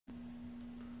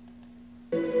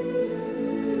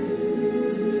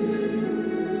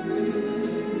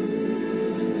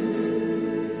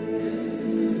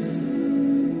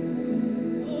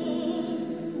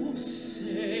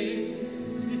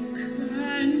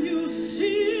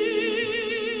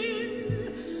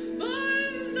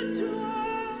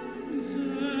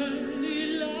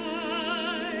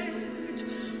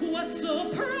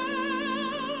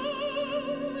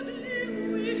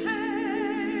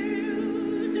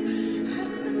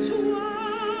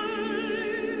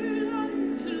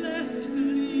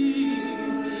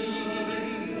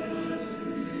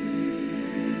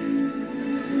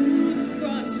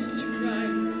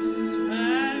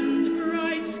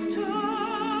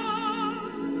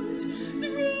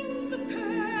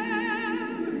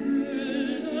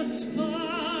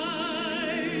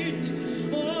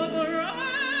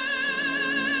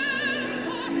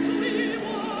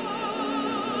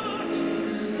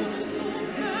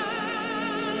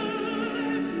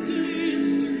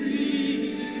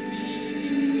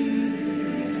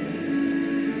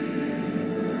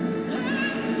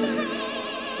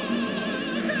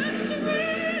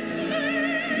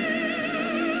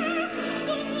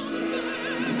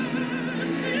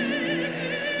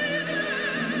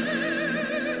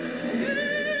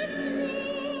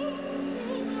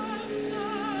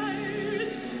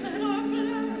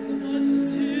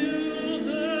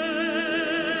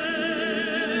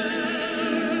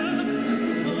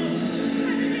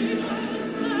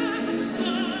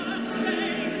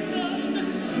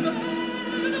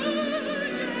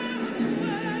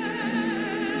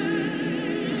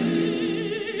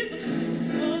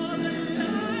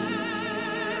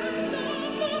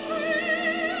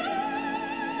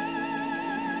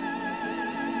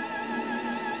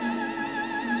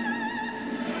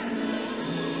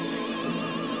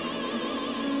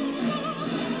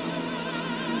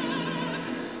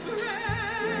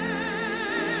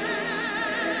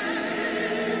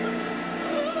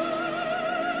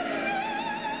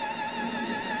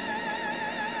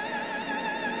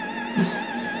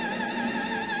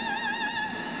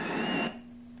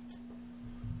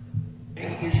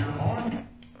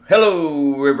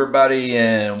Hello, everybody,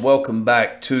 and welcome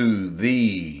back to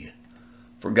the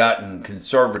Forgotten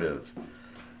Conservative.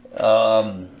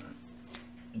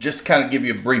 Just kind of give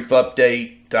you a brief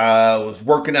update. I was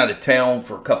working out of town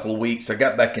for a couple of weeks. I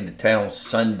got back into town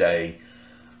Sunday.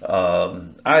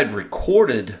 I had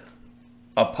recorded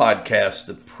a podcast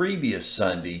the previous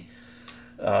Sunday,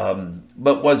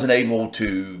 but wasn't able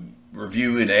to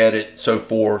review and edit, so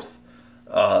forth.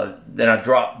 Then I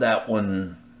dropped that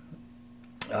one.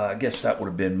 I guess that would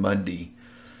have been Monday.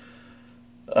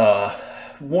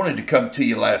 Wanted to come to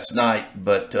you last night,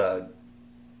 but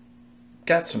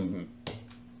got some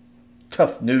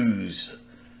tough news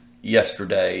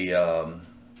yesterday.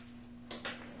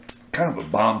 Kind of a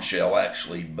bombshell,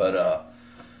 actually, but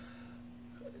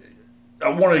I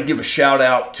wanted to give a shout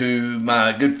out to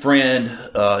my good friend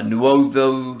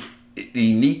Nuovo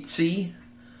Inizzi,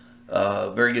 a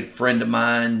very good friend of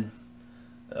mine.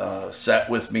 Sat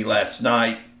with me last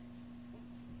night,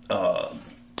 kind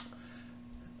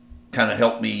of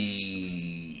helped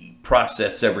me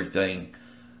process everything.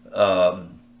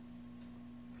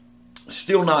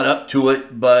 Still not up to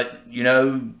it, but you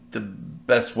know, the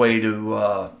best way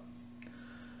to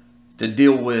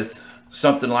deal with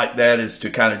something like that is to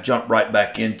kind of jump right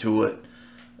back into it.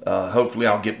 Hopefully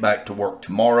I'll get back to work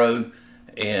tomorrow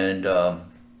and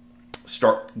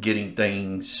start getting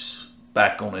things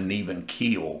back on an even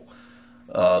keel.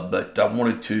 But I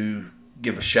wanted to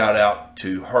give a shout out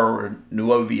to her,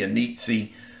 Nuovo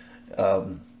Inizzi,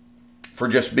 for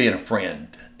just being a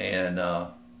friend and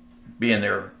being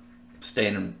there,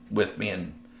 standing with me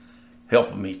and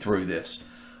helping me through this.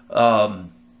 Also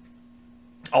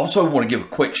want to give a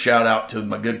quick shout out to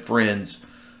my good friends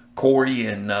Corey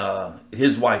and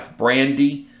his wife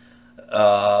Brandy.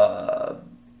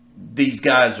 These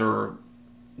guys are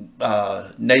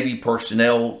Navy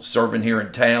personnel serving here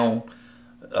in town.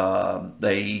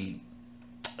 They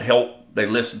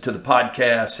listen to the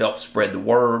podcast, help spread the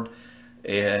word,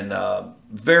 and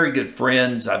very good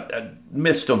friends. I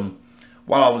missed them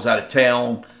while I was out of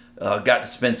town. Got to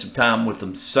spend some time with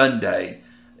them Sunday,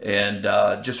 and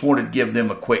just wanted to give them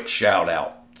a quick shout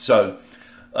out. So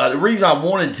the reason I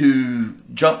wanted to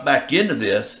jump back into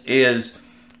this is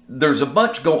there's a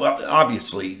bunch going,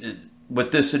 obviously,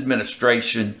 with this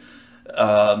administration.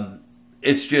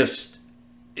 It's just,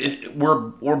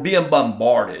 we're being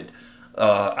bombarded.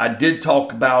 I did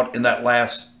talk about in that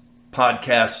last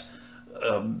podcast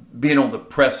being on the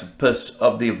precipice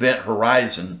of the event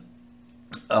horizon.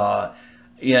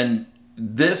 And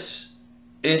this,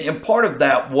 and part of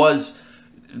that was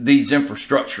these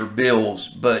infrastructure bills,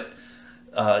 but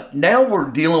now we're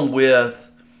dealing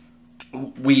with,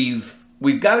 we've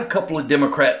got a couple of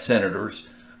Democrat senators,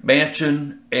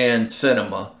 Manchin and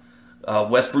Sinema,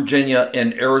 West Virginia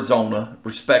and Arizona,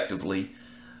 respectively,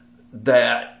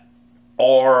 that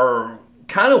are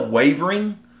kind of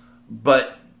wavering.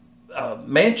 But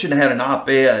Manchin had an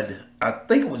op-ed, I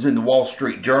think it was in the Wall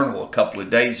Street Journal a couple of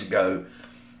days ago,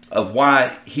 of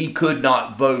why he could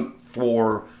not vote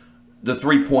for the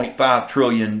 $3.5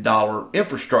 trillion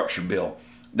infrastructure bill.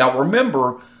 Now,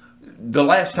 remember, the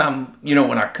last time,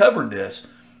 when I covered this,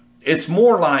 it's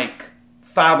more like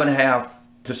 5.5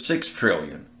 to 6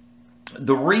 trillion.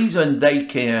 The reason they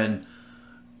can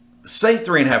say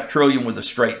 3.5 trillion with a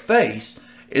straight face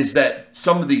is that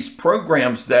some of these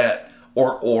programs that,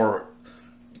 or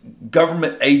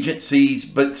government agencies,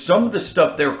 but some of the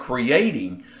stuff they're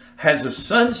creating has a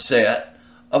sunset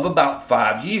of about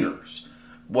 5 years.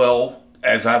 Well,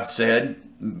 as I've said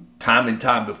time and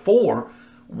time before,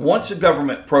 once a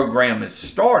government program is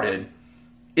started,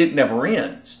 it never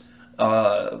ends.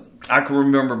 I can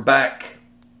remember back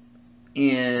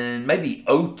in maybe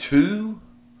 02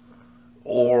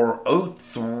 or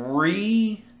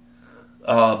 03,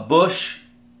 Bush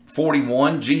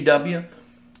 41, GW,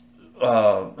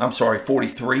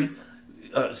 43,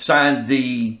 signed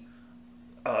the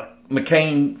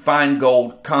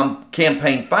McCain-Feingold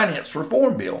campaign finance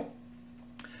reform bill,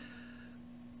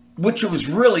 which was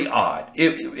really odd.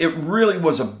 It really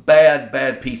was a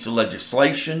bad piece of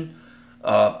legislation.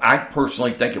 I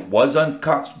personally think it was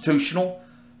unconstitutional,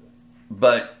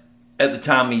 but at the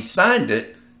time he signed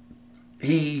it,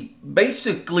 he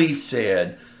basically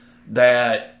said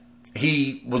that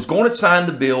he was going to sign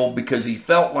the bill because he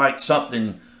felt like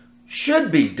something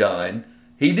should be done.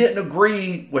 He didn't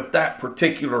agree with that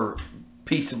particular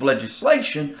piece of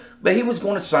legislation, but he was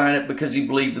going to sign it because he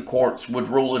believed the courts would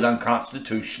rule it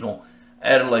unconstitutional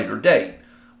at a later date.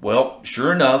 Well,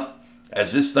 sure enough,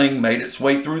 as this thing made its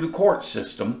way through the court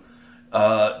system,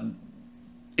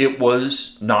 it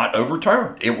was not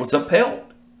overturned. It was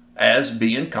upheld as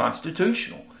being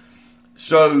constitutional.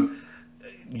 So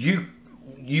you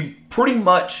pretty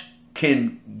much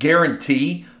can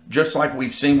guarantee, just like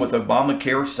we've seen with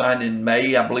Obamacare signed in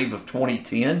May, I believe, of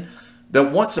 2010,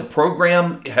 that once the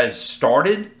program has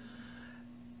started,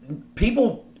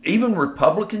 people, even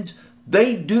Republicans,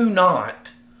 they do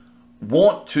not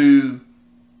want to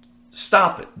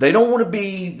stop it. They don't want to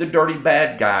be the dirty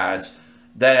bad guys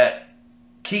that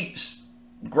keeps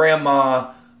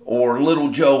grandma or little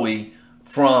Joey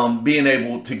from being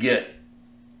able to get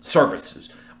services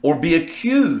or be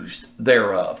accused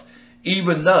thereof,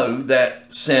 even though that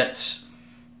since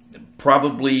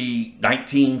probably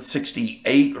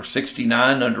 1968 or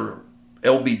 69 under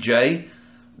LBJ,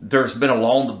 there's been a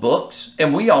law in the books,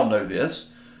 and we all know this.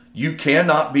 You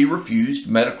cannot be refused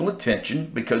medical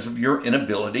attention because of your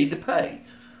inability to pay.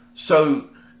 So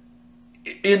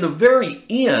in the very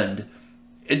end,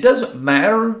 it doesn't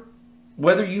matter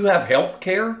whether you have health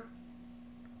care,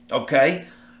 okay?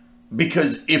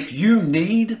 Because if you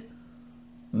need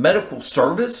medical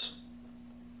service,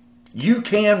 you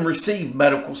can receive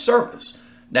medical service.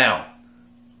 Now,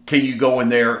 can you go in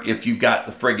there if you've got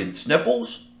the friggin'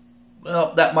 sniffles?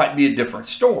 Well, that might be a different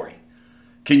story.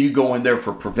 Can you go in there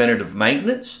for preventative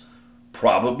maintenance?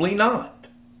 Probably not.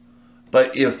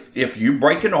 But if you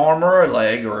break an arm or a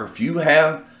leg, or if you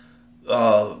have,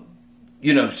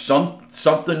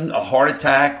 something, a heart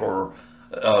attack or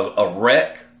a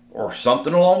wreck or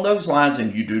something along those lines,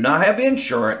 and you do not have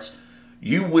insurance,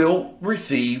 you will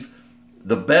receive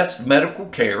the best medical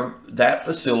care that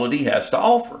facility has to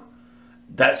offer.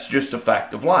 That's just a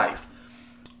fact of life.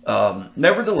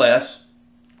 Nevertheless,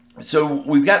 so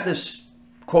we've got this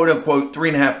quote unquote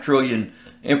 $3.5 trillion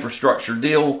infrastructure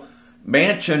deal.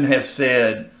 Manchin has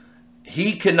said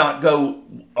he cannot go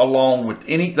along with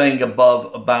anything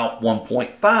above about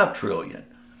 1.5 trillion.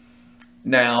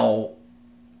 Now,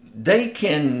 they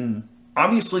can,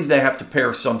 obviously they have to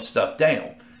pare some stuff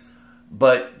down,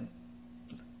 but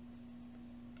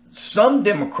some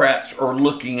Democrats are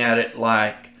looking at it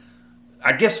like,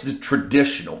 I guess the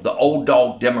traditional, the old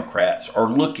dog Democrats are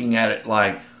looking at it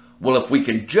like, well, if we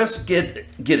can just get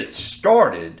it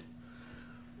started,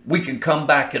 we can come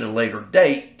back at a later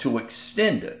date to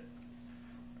extend it.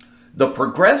 The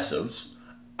progressives,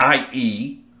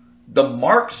 i.e. the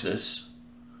Marxists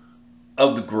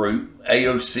of the group,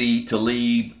 AOC,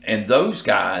 Tlaib, and those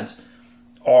guys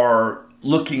are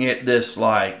looking at this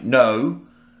like, no,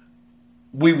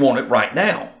 we want it right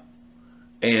now.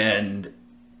 And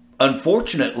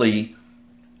unfortunately,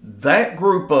 that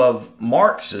group of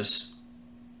Marxists,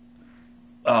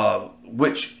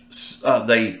 which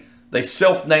they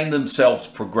self-name themselves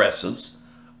progressives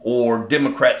or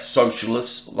Democrat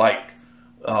socialists like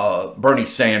Bernie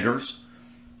Sanders,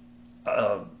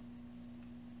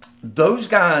 those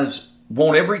guys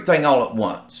want everything all at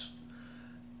once.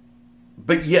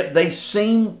 But yet they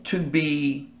seem to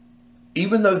be,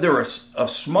 even though they're a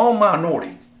small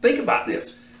minority, think about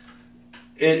this.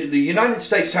 The United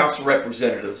States House of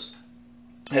Representatives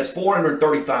has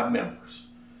 435 members.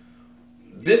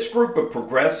 This group of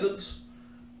progressives,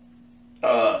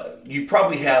 you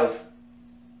probably have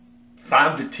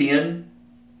 5 to 10,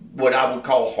 what I would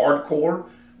call hardcore,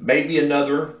 maybe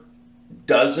another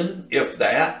dozen, if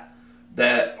that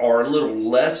are a little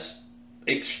less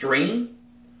extreme.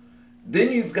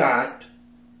 Then you've got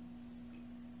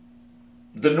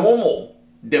the normal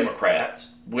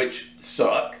Democrats, which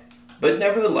suck, but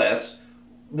nevertheless,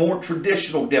 more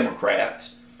traditional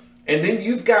Democrats. And then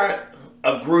you've got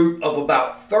a group of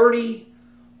about 30,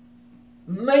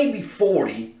 maybe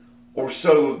 40 or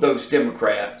so of those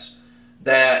Democrats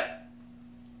that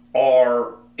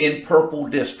are in purple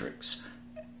districts,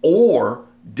 or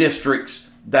districts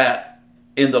that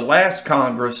in the last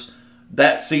Congress,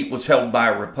 that seat was held by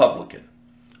a Republican.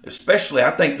 Especially,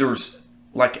 I think there's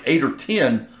like 8 or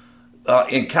 10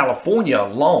 in California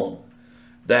alone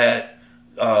that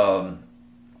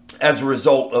as a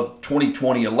result of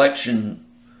 2020 election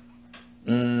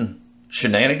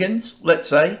shenanigans, let's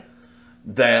say,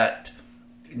 that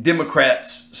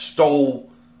Democrats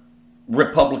stole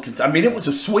Republicans. I mean, it was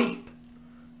a sweep,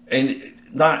 and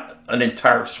not an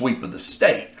entire sweep of the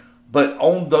state, but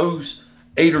on those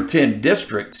 8 or 10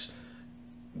 districts,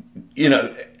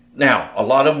 now a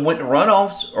lot of them went to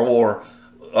runoffs or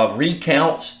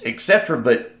recounts, etc.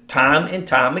 But time and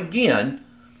time again,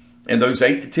 in those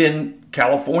 8 to 10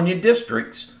 California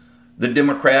districts, the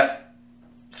Democrat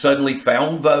suddenly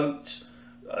found votes.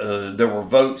 There were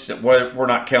votes that were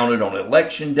not counted on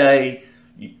election day.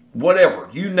 Whatever,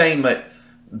 you name it,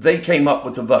 they came up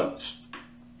with the votes.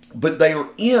 But they were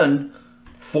in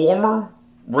former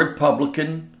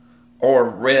Republican or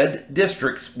red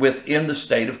districts within the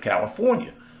state of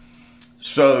California.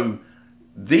 So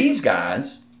These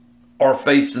guys are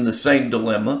facing the same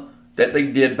dilemma that they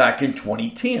did back in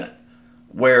 2010,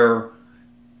 where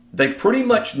they pretty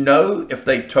much know if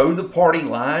they toe the party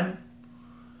line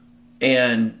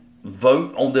and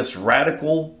vote on this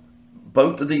radical,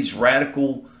 both of these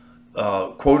radical,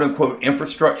 quote unquote,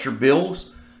 infrastructure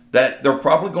bills, that they're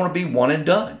probably going to be one and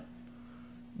done.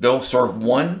 They'll serve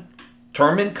one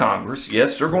term in Congress.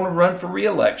 Yes, they're going to run for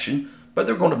re-election, but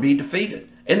they're going to be defeated.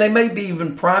 And they may be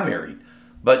even primaried,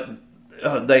 but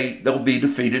they'll be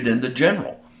defeated in the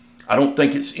general. I don't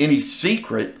think it's any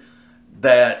secret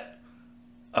that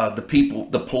the people,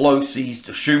 the Pelosi's,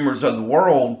 the Schumers of the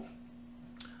world,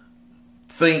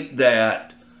 think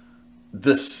that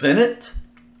the Senate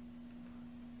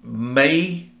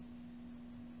may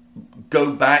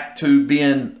go back to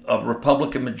being a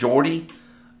Republican majority,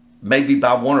 maybe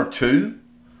by 1 or 2.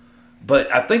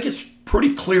 But I think it's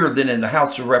pretty clear that in the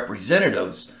House of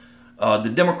Representatives, the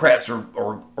Democrats are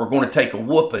going to take a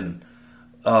whooping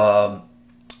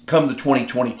come the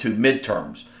 2022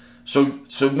 midterms.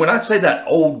 So when I say that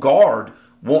old guard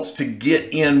wants to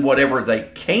get in whatever they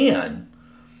can,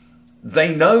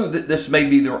 they know that this may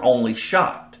be their only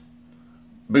shot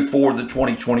before the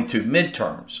 2022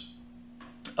 midterms.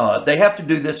 They have to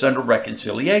do this under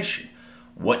reconciliation.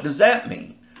 What does that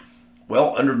mean?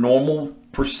 Well, under normal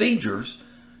procedures,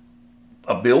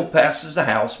 a bill passes the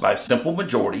House by a simple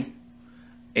majority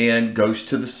and goes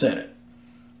to the Senate.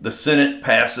 The Senate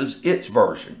passes its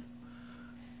version.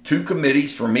 2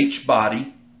 committees from each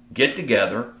body get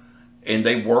together and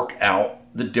they work out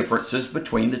the differences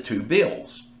between the 2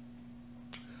 bills.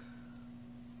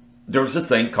 There's a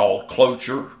thing called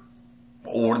cloture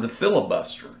or the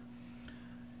filibuster.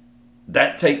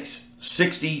 That takes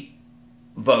 60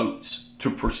 votes to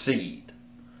proceed.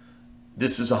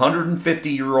 This is a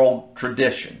 150-year-old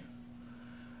tradition.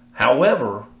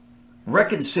 However,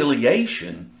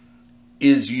 reconciliation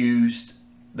is used,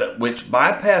 which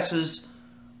bypasses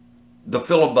the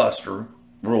filibuster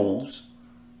rules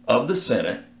of the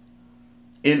Senate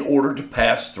in order to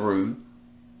pass through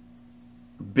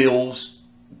bills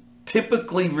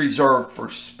typically reserved for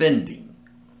spending.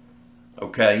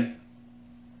 Okay?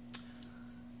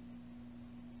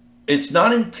 It's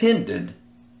not intended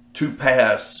to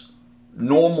pass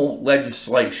normal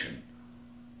legislation,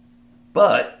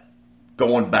 but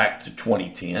going back to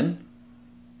 2010,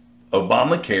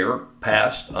 Obamacare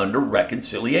passed under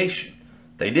reconciliation.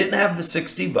 They didn't have the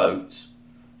 60 votes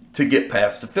to get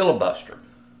past the filibuster,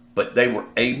 but they were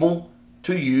able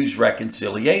to use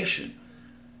reconciliation.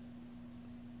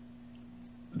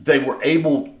 They were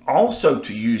able also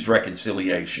to use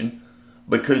reconciliation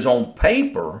because on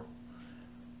paper,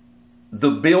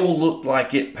 the bill looked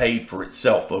like it paid for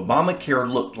itself. Obamacare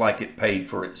looked like it paid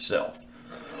for itself.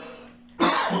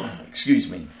 Excuse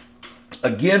me.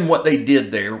 Again, what they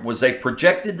did there was they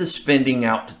projected the spending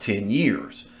out to 10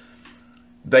 years.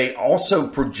 They also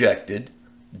projected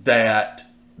that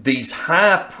these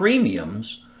high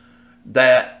premiums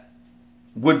that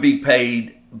would be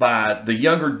paid by the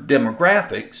younger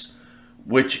demographics,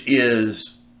 which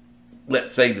is,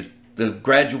 let's say,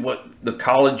 the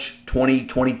college 20,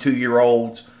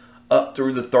 22-year-olds up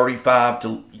through the 35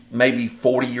 to maybe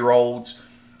 40-year-olds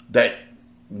that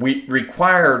we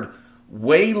required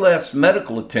way less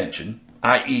medical attention,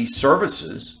 i.e.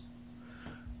 services,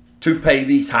 to pay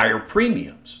these higher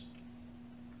premiums.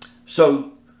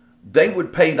 So they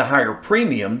would pay the higher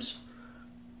premiums,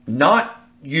 not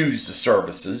use the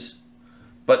services,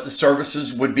 but the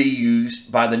services would be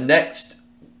used by the next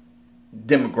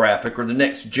demographic or the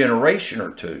next generation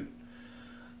or 2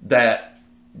 that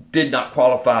did not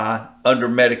qualify under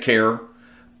Medicare,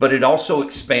 but it also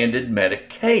expanded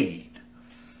Medicaid,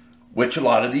 which a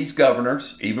lot of these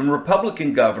governors, even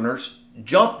Republican governors,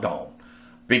 jumped on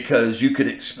because you could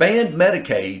expand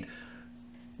Medicaid,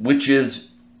 which is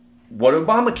what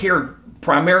Obamacare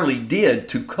primarily did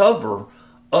to cover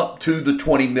up to the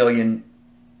 20 million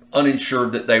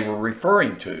uninsured that they were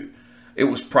referring to. It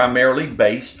was primarily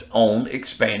based on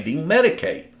expanding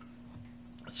Medicaid.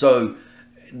 So,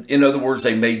 in other words,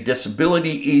 they made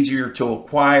disability easier to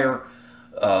acquire,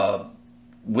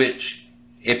 which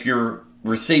if you're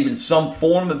receiving some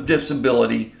form of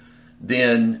disability,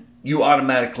 then you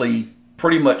automatically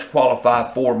pretty much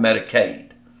qualify for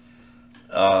Medicaid.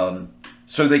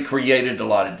 So they created a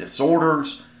lot of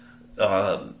disorders,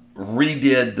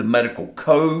 redid the medical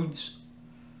codes,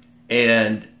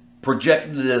 and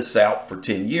projected this out for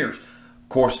 10 years. Of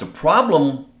course, the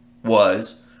problem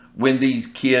was when these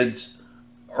kids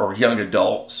or young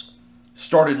adults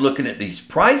started looking at these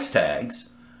price tags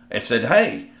and said,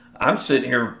 hey, I'm sitting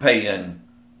here paying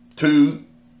 $2,000,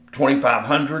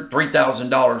 $2,500,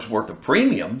 $3,000 worth of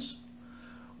premiums.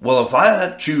 Well, if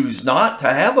I choose not to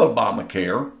have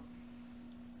Obamacare,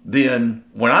 then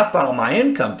when I file my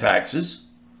income taxes,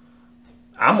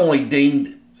 I'm only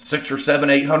deemed $600 or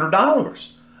 $700, $800.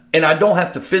 And I don't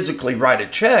have to physically write a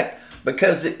check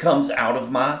because it comes out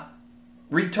of my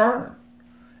return.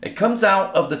 It comes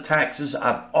out of the taxes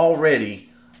I've already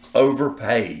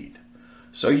overpaid.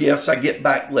 So yes, I get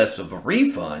back less of a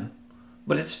refund,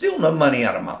 but it's still no money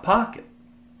out of my pocket.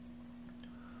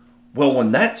 Well,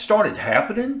 when that started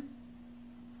happening,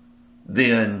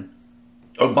 then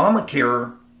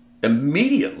Obamacare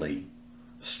immediately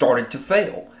started to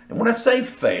fail. And when I say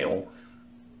fail,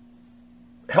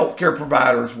 healthcare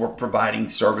providers were providing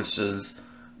services.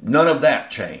 None of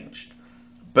that changed.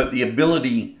 But the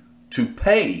ability to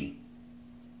pay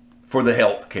for the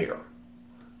health care,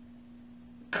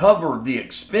 cover the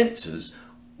expenses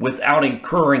without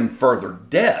incurring further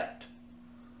debt,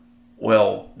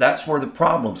 well, that's where the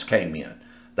problems came in.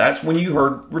 That's when you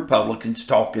heard Republicans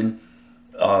talking,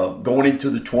 going into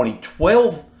the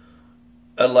 2012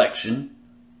 election,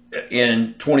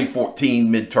 in 2014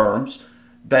 midterms,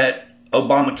 that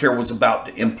Obamacare was about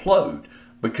to implode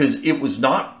because it was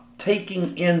not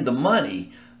taking in the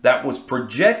money that was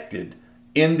projected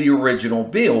in the original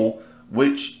bill,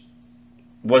 which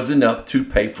was enough to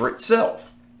pay for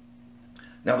itself.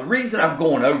 Now, the reason I'm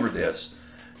going over this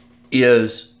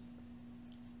is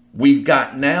we've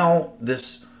got now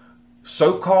this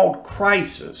so-called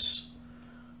crisis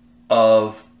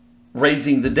of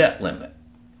raising the debt limit.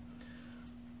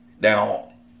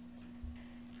 Now,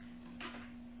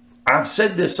 I've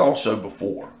said this also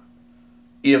before.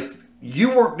 If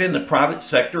you worked in the private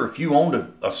sector, if you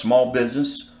owned a small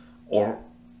business, or,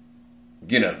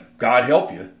 God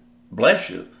help you, bless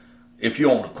you, if you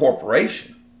owned a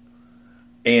corporation,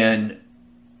 and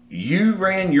you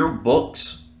ran your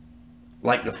books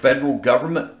like the federal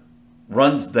government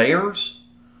runs theirs,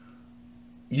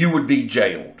 you would be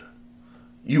jailed.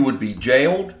 You would be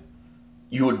jailed.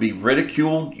 You would be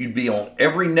ridiculed. You'd be on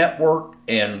every network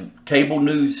and cable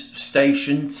news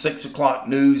station, 6 o'clock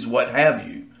news, what have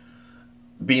you,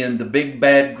 being the big,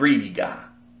 bad, greedy guy,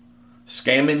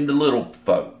 scamming the little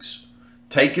folks,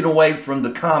 taking away from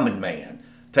the common man,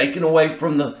 taking away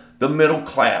from the middle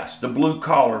class, the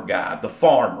blue-collar guy, the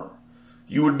farmer.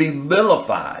 You would be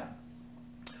vilified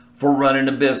for running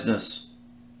a business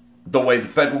the way the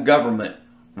federal government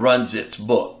runs its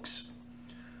books.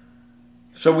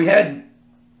 So we had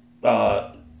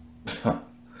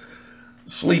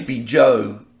Sleepy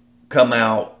Joe come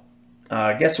out,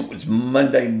 I guess it was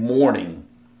Monday morning,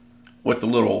 with the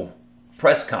little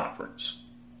press conference.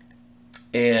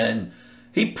 And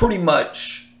he pretty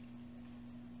much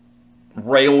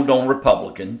railed on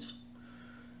Republicans,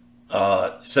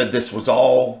 said this was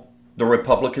all the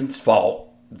Republicans'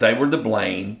 fault, they were to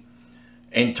blame,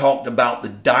 and talked about the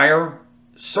dire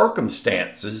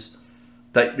circumstances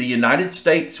that the United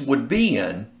States would be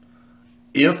in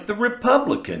if the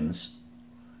Republicans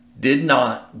did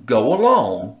not go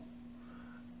along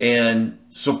and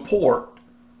support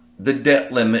the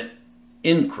debt limit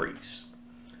increase.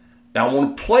 Now, I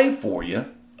want to play for you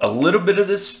a little bit of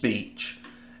this speech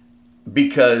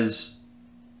because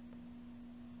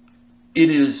it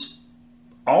is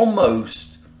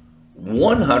almost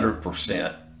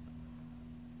 100%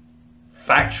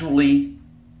 factually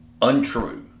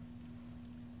untrue.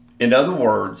 In other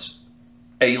words,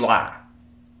 a lie.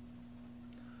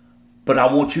 But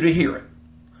I want you to hear it.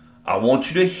 I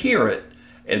want you to hear it,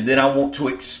 and then I want to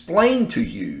explain to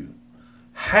you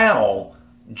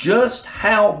just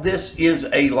how this is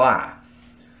a lie.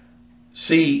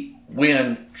 See,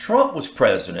 when Trump was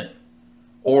president,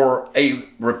 or a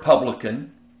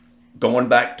Republican, going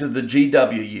back to the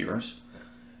GW years,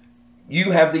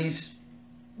 you have these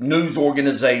news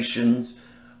organizations,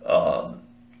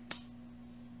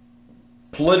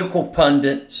 political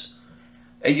pundits,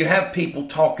 and you have people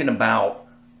talking about,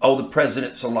 oh, the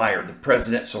president's a liar, the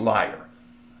president's a liar.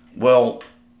 Well,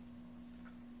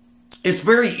 it's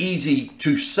very easy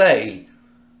to say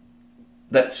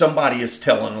that somebody is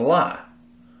telling a lie.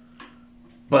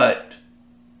 But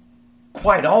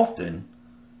quite often,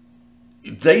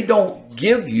 they don't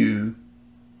give you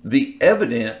the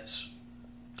evidence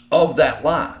of that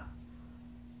lie.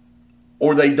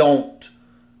 Or they don't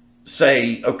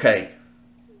say, okay,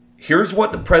 here's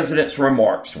what the president's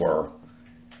remarks were.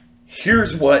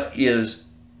 Here's what is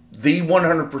the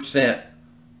 100%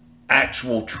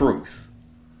 actual truth.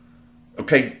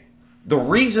 Okay, the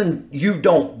reason you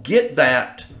don't get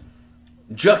that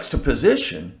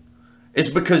juxtaposition is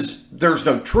because there's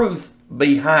no truth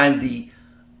behind the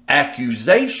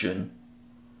accusation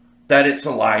that it's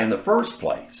a lie in the first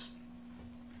place.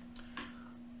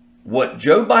 What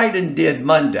Joe Biden did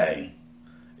Monday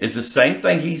is the same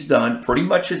thing he's done pretty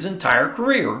much his entire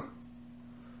career.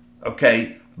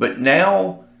 Okay, but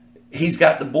now he's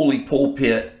got the bully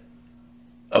pulpit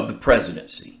of the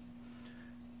presidency.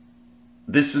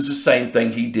 This is the same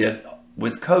thing he did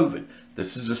with COVID.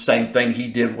 This is the same thing he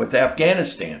did with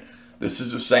Afghanistan. This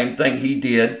is the same thing he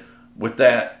did with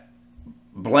that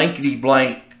blankety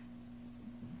blank,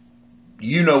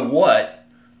 you know what,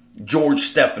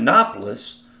 George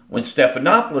Stephanopoulos, when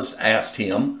Stephanopoulos asked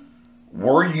him,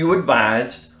 were you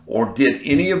advised or did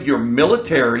any of your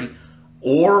military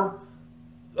or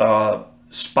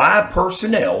spy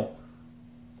personnel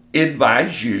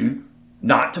advise you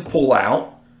not to pull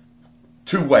out,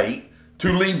 to wait,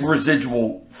 to leave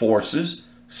residual forces,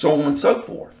 so on and so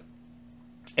forth?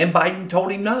 And Biden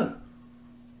told him no.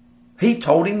 He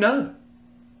told him no.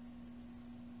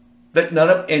 That none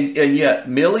of, and yet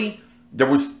Milley, there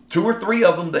was 2 or 3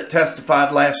 of them that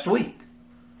testified last week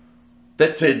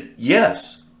that said,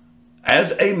 yes,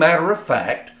 as a matter of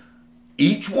fact,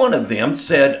 each one of them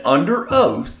said under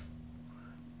oath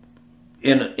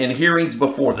in hearings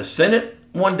before the Senate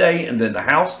one day and then the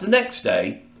House the next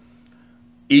day,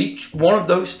 each one of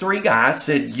those 3 guys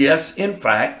said, yes, in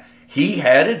fact, he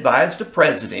had advised the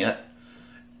president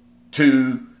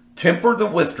to temper the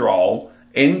withdrawal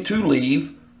and to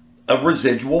leave a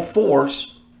residual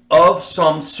force of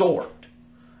some sort.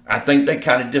 I think they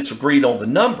kind of disagreed on the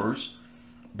numbers,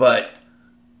 but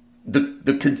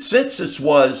the consensus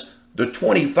was the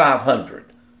 2,500.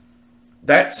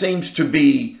 That seems to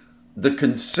be the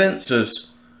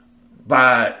consensus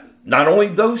by not only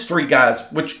those 3 guys,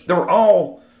 which they're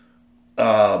all,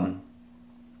 they're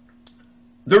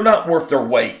not worth their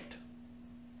weight.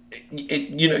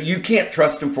 You know, you can't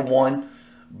trust them for one,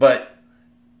 but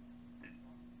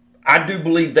I do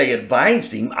believe they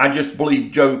advised him. I just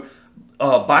believe Joe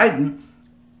Biden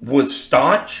was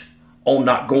staunch on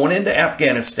not going into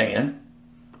Afghanistan.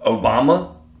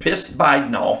 Obama pissed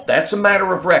Biden off. That's a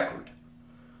matter of record.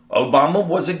 Obama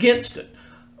was against it.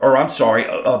 Or I'm sorry,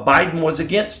 Biden was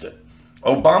against it.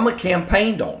 Obama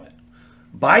campaigned on it.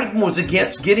 Biden was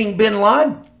against getting bin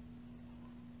Laden.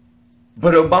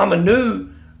 But Obama knew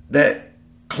that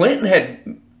Clinton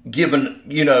had given,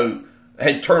 you know,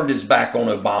 had turned his back on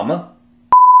Obama.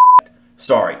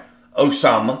 Sorry,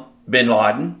 Osama bin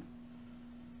Laden.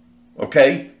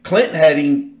 Okay, Clinton had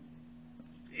him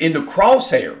in the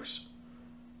crosshairs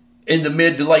in the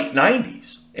mid to late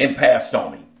 90s and passed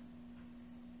on him.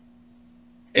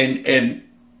 And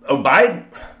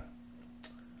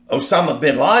Osama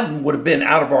bin Laden would have been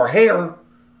out of our hair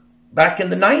back in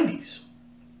the 90s.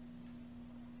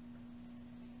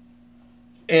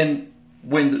 And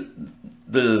when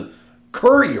the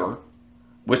Courier,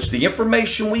 which the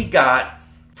information we got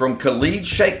from Khalid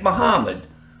Sheikh Mohammed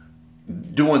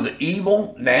doing the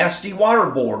evil, nasty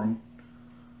waterboarding,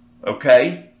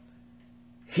 okay,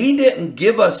 he didn't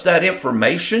give us that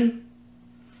information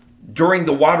during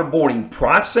the waterboarding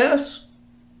process.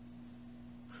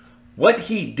 What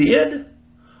he did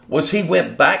was he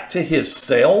went back to his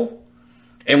cell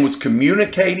and was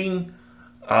communicating,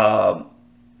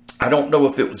 I don't know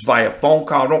if it was via phone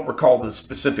call. I don't recall the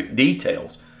specific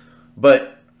details.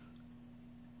 But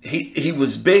he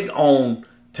was big on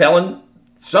telling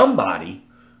somebody,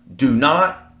 do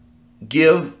not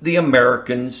give the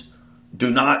Americans,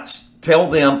 do not tell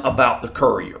them about the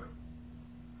Courier.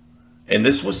 And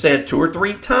this was said 2 or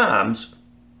 3 times.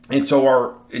 And so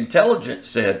our intelligence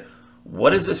said,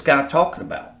 what is this guy talking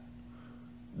about?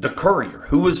 The Courier.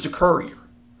 Who is the Courier?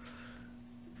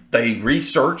 They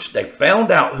researched, they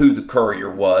found out who the Courier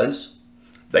was.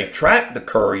 They tracked the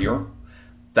Courier.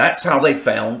 That's how they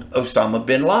found Osama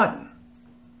bin Laden,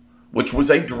 which was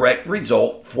a direct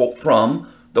result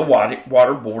from the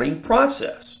waterboarding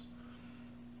process.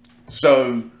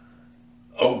 So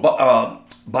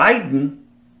Biden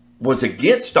was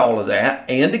against all of that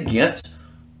and against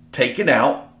taking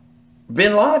out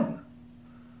bin Laden.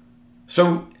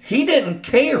 So he didn't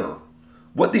care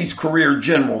what these career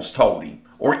generals told him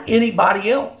or anybody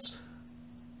else.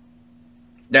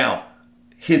 Now,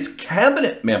 his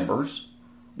cabinet members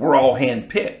were all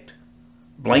handpicked.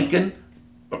 Blinken,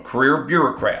 a career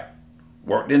bureaucrat,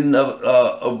 worked in the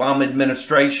Obama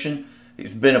administration.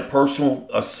 He's been a personal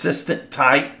assistant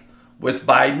type with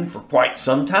Biden for quite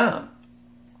some time.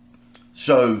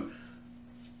 So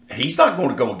he's not going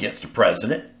to go against the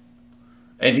president.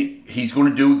 And he's going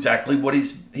to do exactly what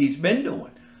he's been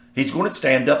doing. He's going to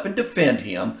stand up and defend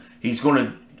him. He's going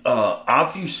to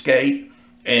obfuscate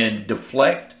and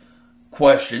deflect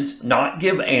questions, not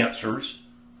give answers,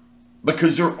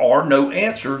 because there are no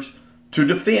answers to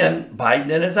defend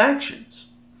Biden and his actions.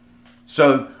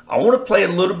 So I want to play a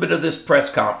little bit of this press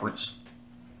conference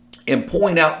and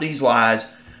point out these lies.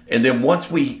 And then once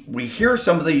we hear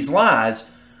some of these lies,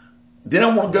 then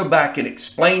I want to go back and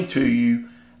explain to you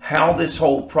how this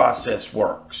whole process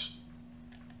works.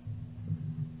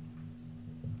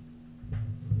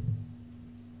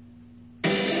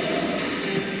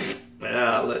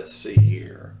 Now, let's see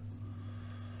here.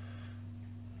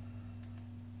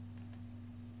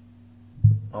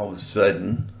 All of a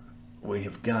sudden, we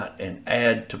have got an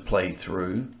ad to play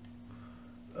through.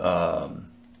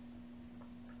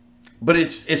 But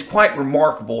it's quite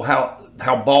remarkable how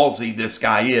ballsy this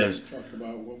guy is. Talk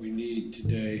about what we need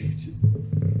today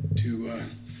to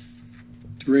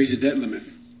raise the debt limit.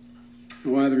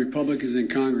 And why the Republicans in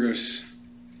Congress,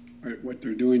 what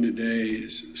they're doing today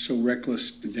is so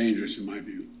reckless and dangerous in my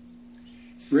view.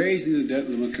 Raising the debt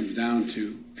limit comes down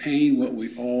to paying what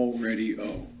we already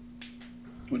owe,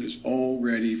 what has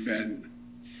already been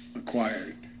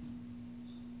acquired,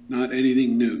 not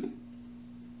anything new.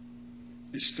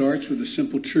 It starts with a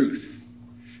simple truth.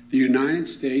 The United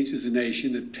States is a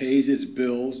nation that pays its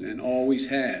bills and always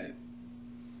had.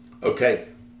 Okay,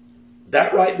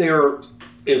 that right there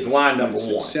is line number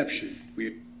one. Exception.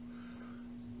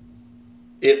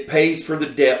 It pays for the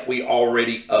debt we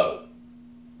already owe.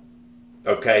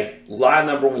 Okay, lie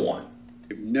number one.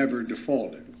 We've never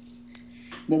defaulted.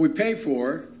 What we pay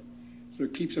for, so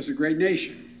it keeps us a great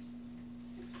nation.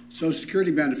 Social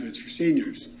Security benefits for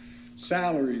seniors,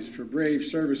 salaries for brave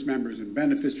service members, and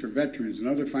benefits for veterans, and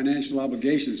other financial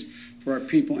obligations for our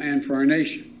people and for our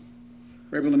nation.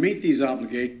 We're able to meet these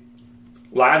obligations.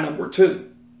 Lie number two.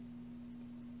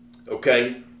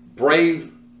 Okay,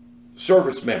 brave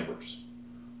service members,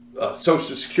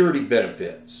 Social Security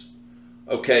benefits.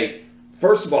 Okay,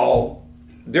 first of all,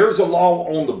 there's a law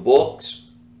on the books,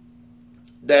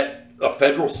 that a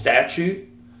federal statute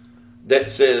that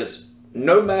says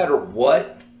no matter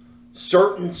what,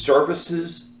 certain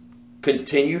services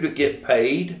continue to get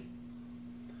paid.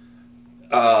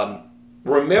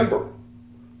 Remember,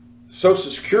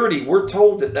 Social Security, we're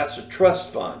told that that's a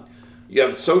trust fund. You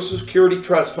have a Social Security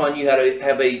trust fund, you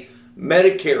have a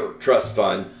Medicare trust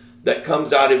fund that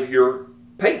comes out of your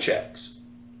paychecks.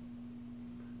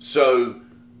 So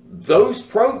those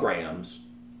programs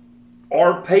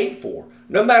are paid for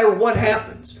no matter what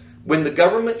happens. When the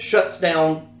government shuts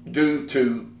down due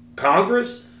to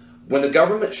Congress, when the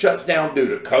government shuts down due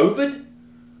to COVID,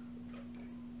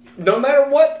 no matter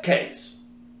what case,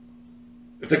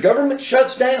 if the government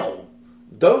shuts down,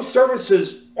 those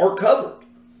services are covered.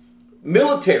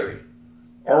 Military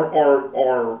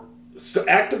or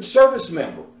active service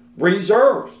member,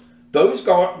 reserves, those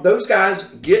guys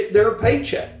get their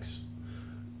paychecks.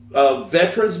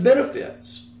 Veterans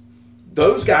benefits,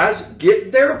 those guys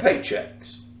get their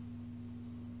paychecks.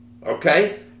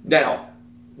 Okay? Now,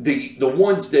 the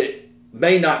ones that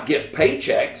may not get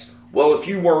paychecks, well, if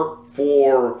you work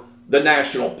for the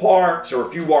national parks, or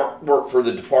if you work for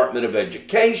the Department of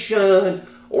Education,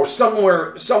 or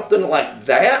something like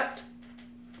that,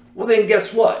 well, then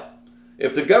guess what?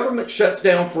 If the government shuts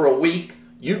down for a week,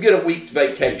 you get a week's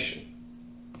vacation.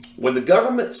 When the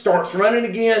government starts running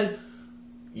again,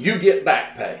 you get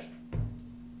back pay.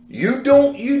 You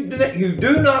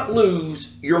do not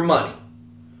lose your money.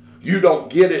 You don't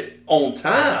get it on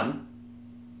time,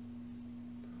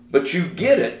 but you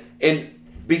get it. And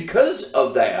because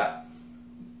of that,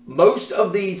 most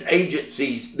of these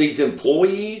agencies, these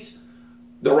employees,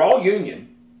 they're all union.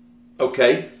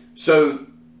 Okay? So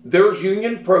there's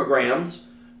union programs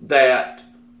that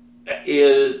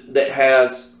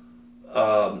has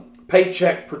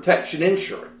paycheck protection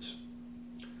insurance.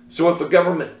 So if a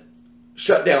government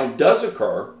shutdown does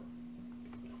occur,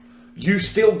 you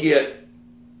still get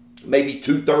maybe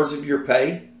 2/3 of your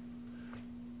pay.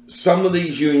 Some of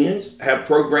these unions have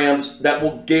programs that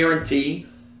will guarantee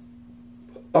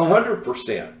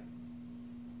 100%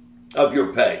 of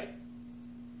your pay.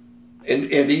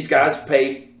 And these guys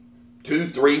pay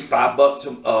 $2, $3,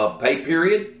 $5 a pay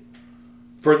period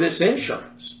for this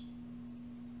insurance.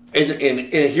 And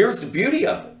here's the beauty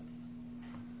of it.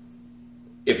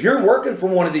 If you're working for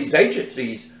one of these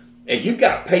agencies and you've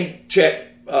got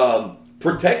paycheck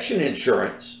protection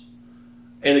insurance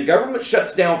and the government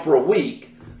shuts down for a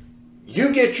week,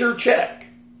 you get your check.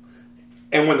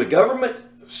 And when the government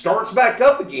starts back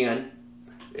up again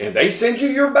and they send you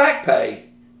your back pay,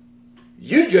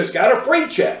 you just got a free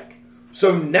check.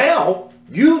 So now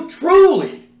you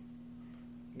truly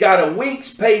got a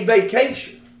week's paid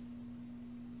vacation.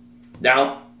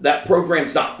 Now, that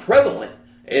program's not prevalent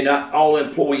and not all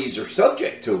employees are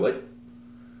subject to it,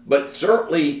 but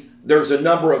certainly there's a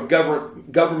number of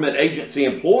government agency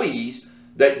employees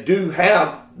that do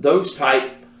have those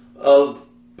type of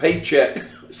paycheck,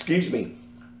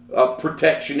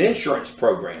 protection insurance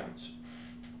programs.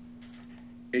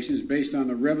 Is based on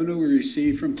the revenue we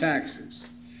receive from taxes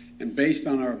and based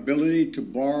on our ability to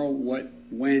borrow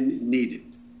when needed.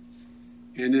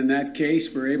 And in that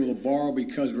case, we're able to borrow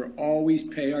because we always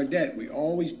pay our debt. We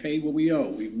always pay what we owe.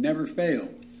 We've never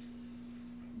failed.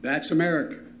 That's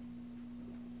America.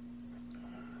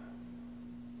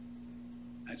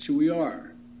 That's who we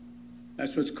are.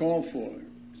 That's what's called for.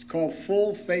 It's called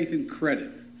full faith and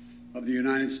credit of the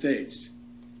United States.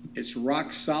 It's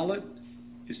rock solid.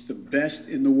 It's the best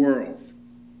in the world.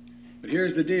 But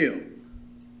here's the deal.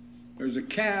 There's a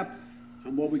cap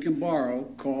on what we can borrow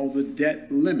called the debt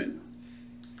limit.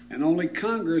 And only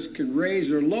Congress can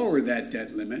raise or lower that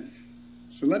debt limit.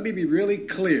 So let me be really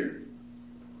clear.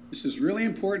 This is really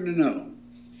important to know.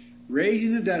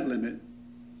 Raising the debt limit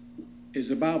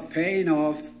is about paying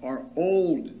off our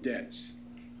old debts.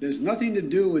 There's nothing to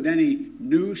do with any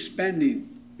new spending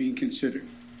being considered.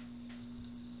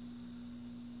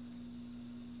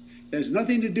 There's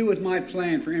nothing to do with my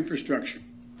plan for infrastructure.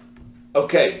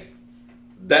 Okay,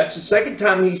 that's the second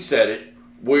time he said it.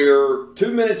 We're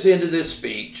 2 minutes into this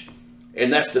speech,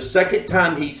 and that's the second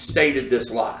time he stated this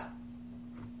lie.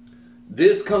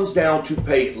 This comes down to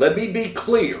pay. Let me be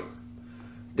clear.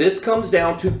 This comes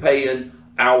down to paying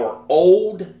our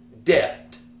old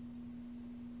debt.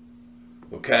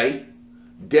 Okay?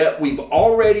 Debt we've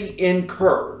already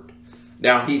incurred.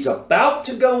 Now, he's about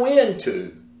to go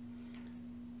into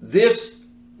this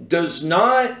does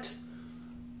not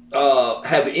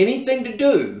have anything to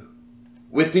do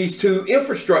with these two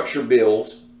infrastructure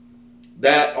bills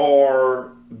that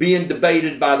are being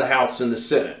debated by the House and the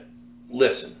Senate.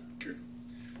 Listen.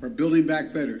 Or Building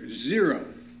Back Better. Zero.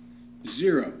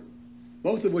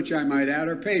 Both of which I might add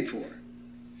are paid for.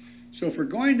 So if we're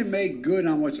going to make good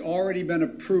on what's already been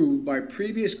approved by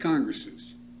previous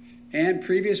Congresses and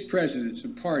previous presidents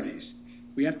and parties,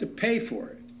 we have to pay for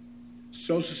it.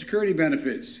 Social Security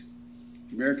benefits,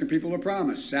 American people are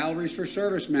promised, salaries for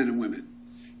servicemen and women,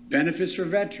 benefits for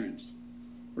veterans.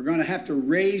 We're going to have to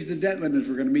raise the debt limit if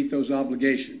we're going to meet those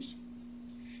obligations.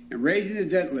 And raising the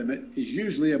debt limit is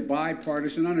usually a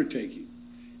bipartisan undertaking,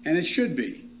 and it should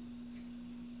be.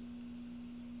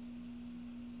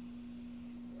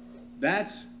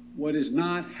 That's what is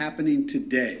not happening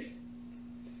today.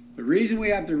 The reason we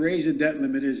have to raise the debt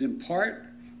limit is in part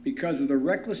because of the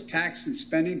reckless tax and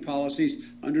spending policies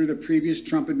under the previous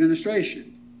Trump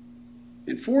administration.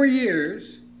 In 4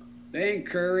 years, they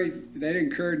incurred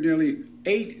nearly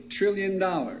 $8 trillion.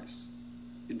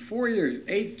 In 4 years,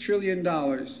 $8 trillion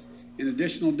in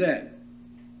additional debt.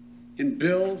 In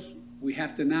bills we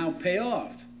have to now pay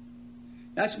off.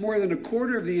 That's more than a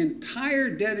quarter of the entire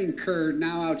debt incurred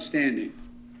now outstanding.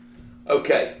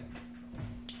 Okay.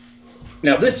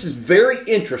 Now this is very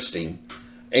interesting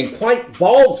and quite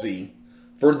ballsy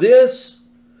for this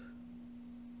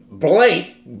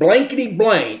blankety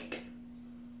blank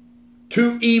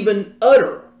to even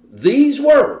utter these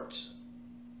words,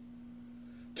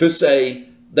 to say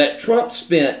that Trump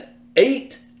spent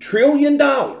 $8 trillion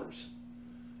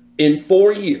in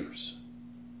 4 years.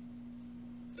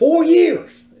 4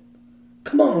 years.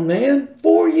 Come on, man.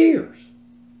 4 years.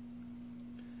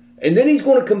 And then he's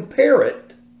going to compare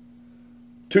it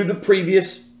to the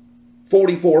previous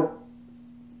 44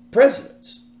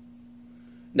 presidents.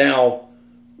 Now,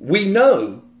 we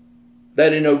know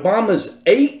that in Obama's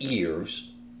 8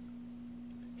 years,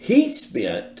 he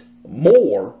spent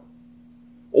more,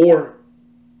 or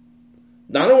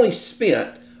not only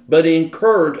spent, but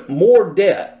incurred more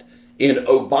debt in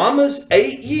Obama's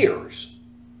 8 years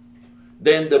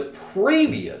than the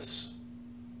previous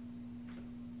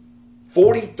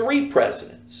 43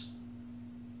 presidents.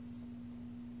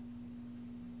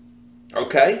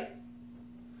 Okay?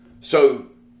 So,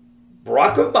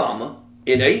 Barack Obama,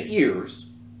 in 8 years,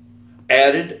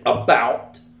 added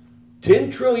about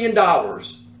 $10 trillion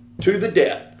to the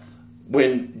debt.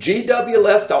 When GW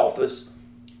left office,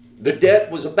 the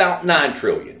debt was about $9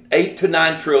 trillion, $8 to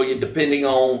 $9 trillion, depending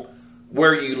on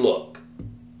where you look.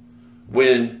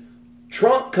 When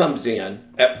Trump comes in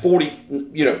at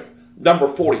number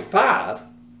 45,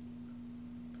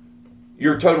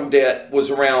 your total debt was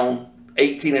around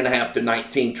 18.5 to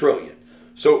 19 trillion.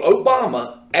 So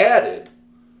Obama added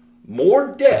more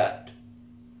debt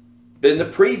than the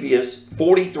previous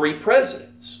 43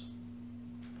 presidents.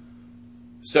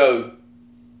 So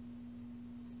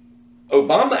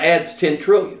Obama adds 10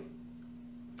 trillion.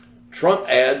 Trump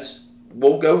adds,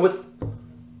 we'll go with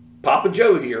Papa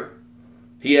Joe here,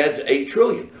 he adds 8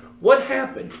 trillion. What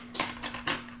happened?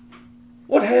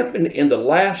 What happened in the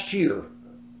last year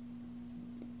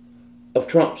of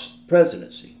Trump's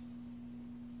presidency?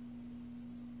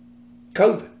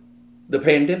 COVID, the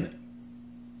pandemic.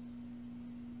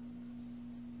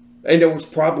 And there was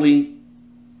probably,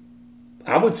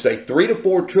 I would say, $3 to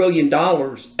 $4 trillion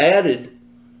added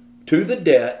to the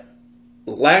debt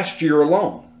last year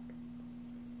alone.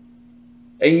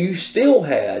 And you still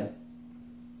had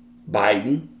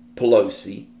Biden,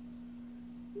 Pelosi,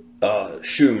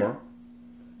 Schumer.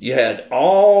 You had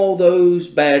all those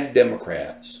bad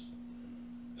Democrats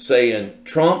saying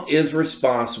Trump is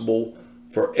responsible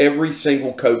for every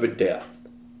single COVID death.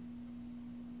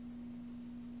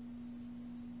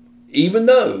 Even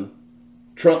though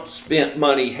Trump spent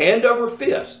money hand over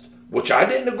fist, which I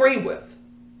didn't agree with.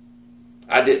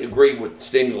 I didn't agree with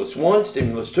Stimulus 1,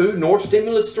 Stimulus 2, nor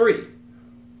Stimulus 3.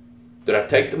 Did I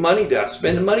take the money? Did I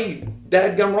spend the money?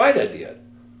 Dadgum right I did.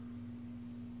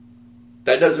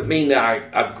 That doesn't mean that I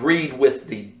agreed with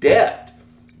the debt,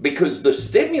 because the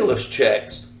stimulus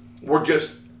checks were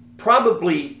just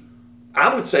probably,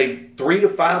 I would say, 3 to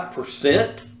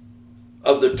 5%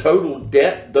 of the total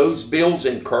debt those bills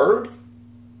incurred.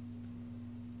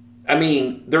 I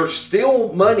mean, there's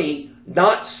still money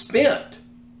not spent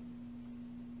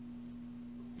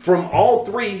from all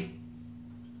three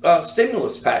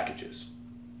stimulus packages.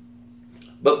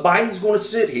 But Biden's going to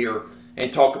sit here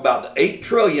and talk about the $8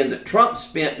 trillion that Trump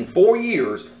spent in 4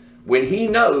 years, when he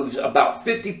knows about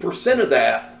 50% of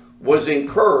that was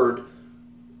incurred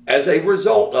as a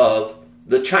result of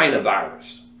the China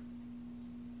virus.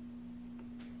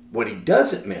 What he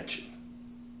doesn't mention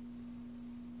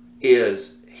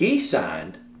is he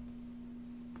signed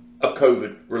a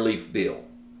COVID relief bill.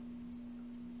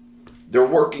 They're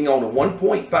working on a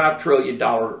 $1.5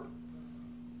 trillion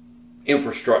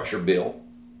infrastructure bill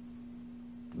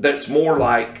that's more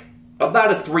like about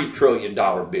a $3 trillion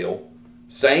bill.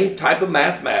 Same type of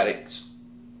mathematics.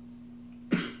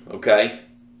 Okay?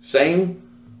 Same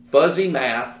fuzzy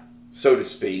math, so to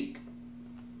speak.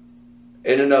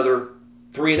 And another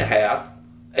 3.5,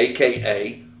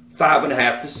 aka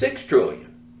 5.5 to 6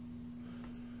 trillion.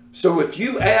 So if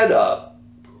you add up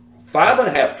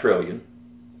 5.5 trillion,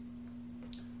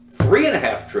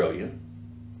 3.5 trillion,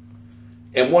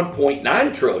 and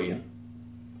 1.9 trillion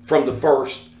from the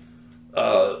first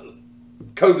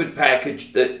COVID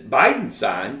package that Biden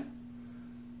signed,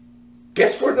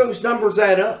 guess where those numbers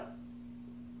add up?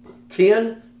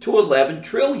 10 to 11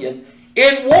 trillion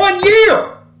in 1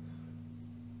 year.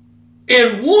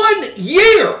 In 1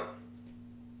 year.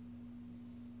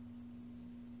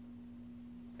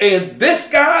 And this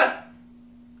guy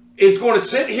is going to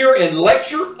sit here and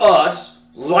lecture us,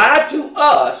 lie to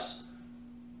us,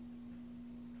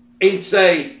 and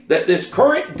say that this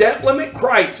current debt limit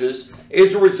crisis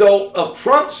is a result of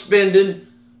Trump spending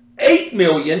 $8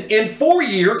 million in 4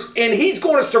 years, and he's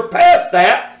going to surpass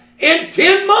that in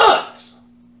 10 months.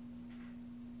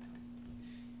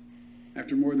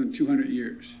 After more than 200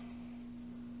 years.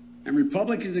 And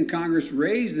Republicans in Congress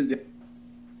raised the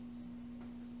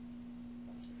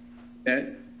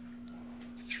debt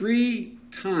 3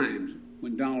 times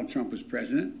when Donald Trump was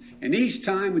president, and each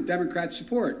time with Democrat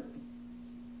support.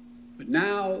 But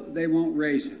now they won't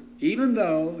raise it, even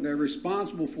though they're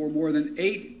responsible for more than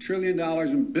 $8 trillion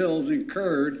in bills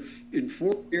incurred in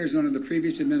 4 years under the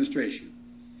previous administration.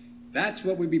 That's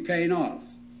what we'd be paying off.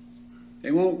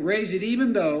 They won't raise it,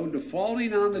 even though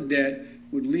defaulting on the debt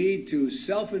would lead to a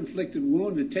self-inflicted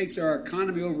wound that takes our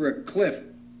economy over a cliff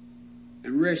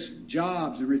and risks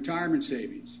jobs and retirement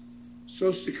savings,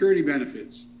 Social Security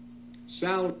benefits,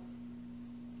 salaries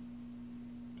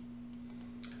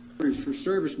for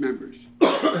service members,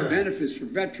 benefits for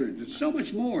veterans, and so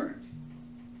much more.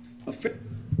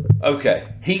 Okay,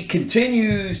 he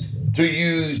continues to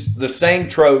use the same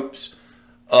tropes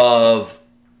of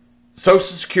Social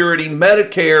Security,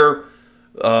 Medicare,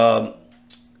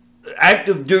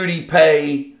 active duty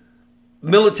pay,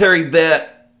 military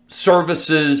vet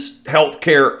services,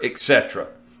 healthcare, etc.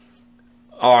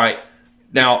 All right.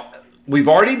 Now, we've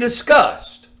already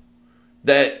discussed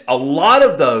that a lot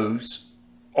of those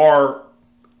are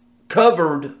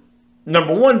covered,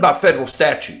 number one, by federal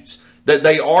statutes, that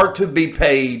they are to be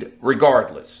paid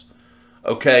regardless.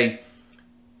 Okay.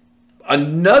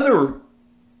 Another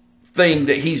thing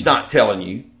that he's not telling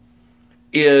you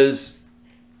is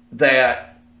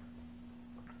that,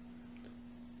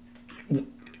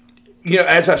 you know,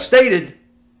 as I stated,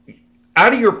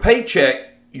 out of your paycheck,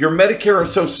 your Medicare and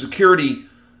Social Security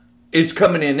is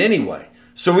coming in anyway.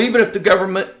 So even if the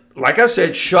government, like I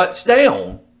said, shuts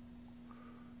down,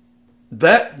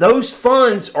 that those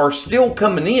funds are still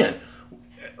coming in.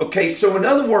 Okay, so in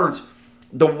other words,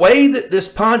 the way that this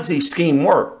Ponzi scheme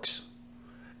works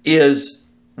is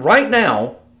right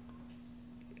now,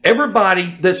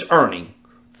 everybody that's earning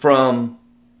from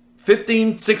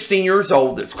 15, 16 years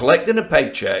old that's collecting a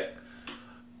paycheck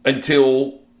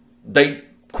until they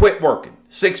quit working,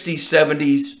 60s,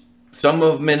 70s, some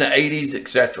of them in the 80s,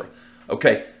 etc.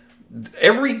 Okay,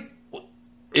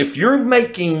 if you're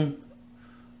making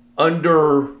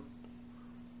under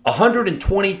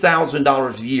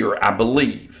 $120,000 a year, I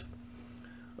believe,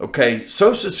 okay,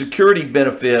 Social Security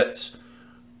benefits,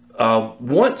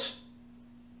 once,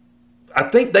 I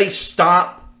think they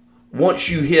stop once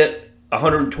you hit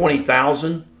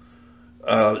 120,000.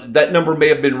 That number may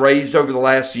have been raised over the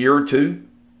last year or two,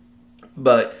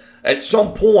 but at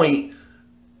some point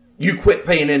you quit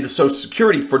paying into Social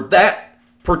Security for that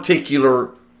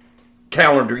particular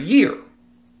calendar year.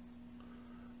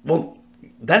 Well,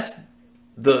 that's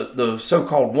the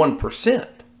so-called 1%.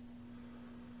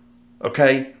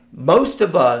 Okay, most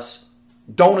of us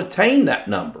don't attain that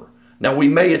number. Now, we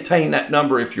may attain that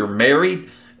number if you're married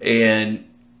and,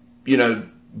 you know,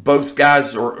 both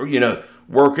guys are, you know,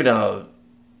 working a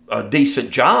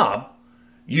decent job.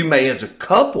 You may as a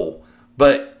couple,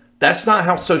 but that's not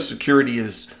how Social Security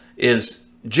is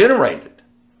generated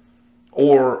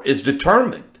or is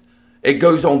determined. It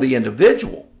goes on the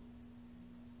individual.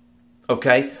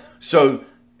 Okay, so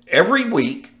every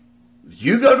week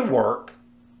you go to work,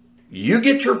 you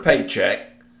get your paycheck,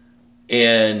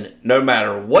 and no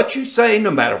matter what you say,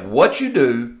 no matter what you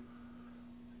do,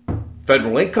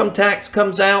 federal income tax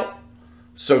comes out,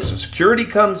 Social Security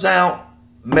comes out,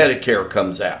 Medicare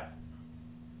comes out.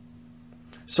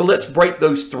 So let's break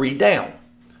those three down.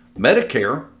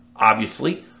 Medicare,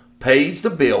 obviously, pays the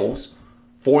bills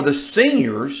for the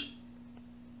seniors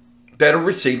that are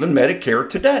receiving Medicare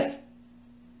today.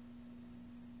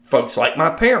 Folks like my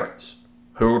parents,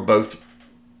 who are both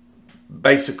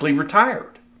basically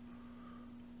retired.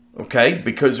 Okay,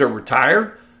 because they're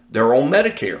retired, they're on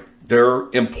Medicare. Their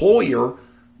employer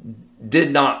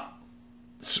did not,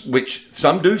 which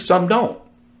some do, some don't.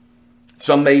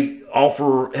 Some may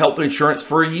offer health insurance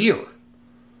for a year,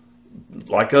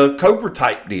 like a COBRA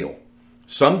type deal.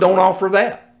 Some don't offer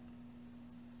that.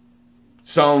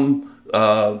 Some,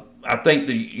 I think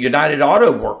the United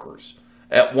Auto Workers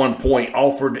at one point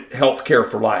offered health care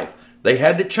for life. They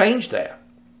had to change that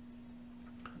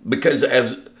because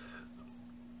as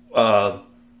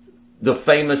the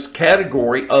famous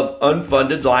category of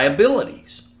unfunded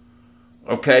liabilities.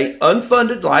 Okay,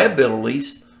 unfunded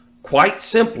liabilities, quite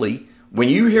simply, when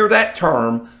you hear that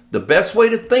term, the best way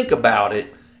to think about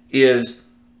it is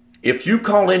if you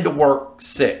call into work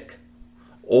sick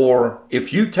or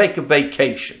if you take a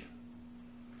vacation,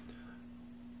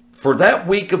 for that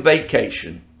week of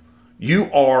vacation,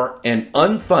 you are an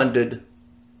unfunded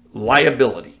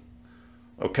liability.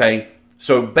 Okay,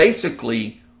 so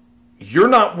basically, you're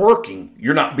not working,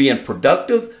 you're not being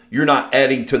productive, you're not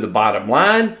adding to the bottom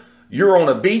line, you're on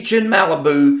a beach in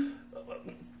Malibu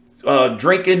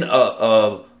drinking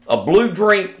a blue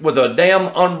drink with a damn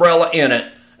umbrella in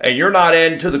it, and you're not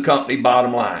adding to the company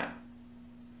bottom line.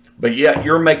 But yet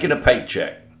you're making a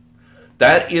paycheck.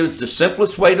 That is the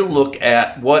simplest way to look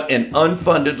at what an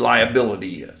unfunded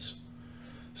liability is.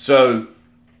 So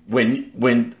when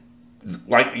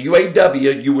like the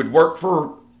UAW, you would work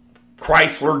for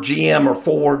Chrysler, GM, or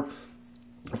Ford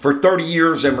for 30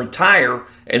 years and retire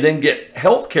and then get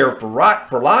health care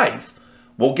for life.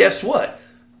 Well, guess what?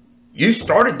 You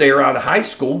started there out of high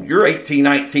school. You're 18,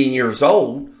 19 years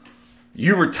old.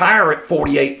 You retire at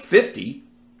 48, 50.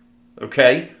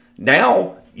 Okay?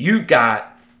 Now you've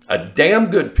got a damn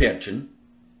good pension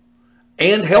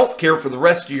and health care for the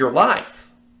rest of your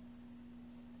life.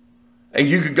 And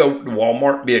you could go to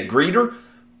Walmart, be a greeter.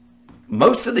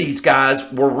 Most of these guys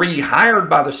were rehired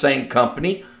by the same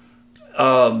company,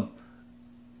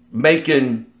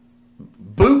 making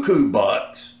buku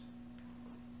bucks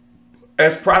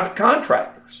as private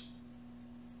contractors.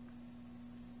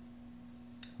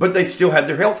 But they still had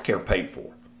their health care paid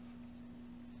for.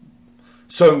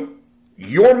 So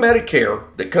your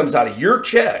Medicare that comes out of your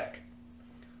check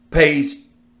pays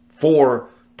for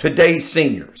today's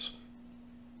seniors,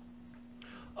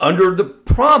 under the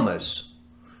promise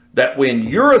that when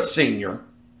you're a senior,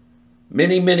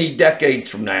 many, many decades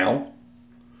from now,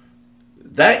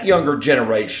 that younger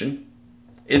generation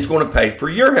is going to pay for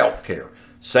your health care.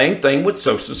 Same thing with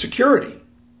Social Security.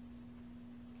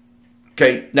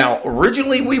 Okay, now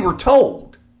originally we were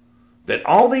told that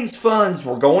all these funds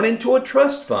were going into a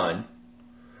trust fund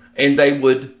and they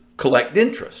would collect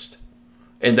interest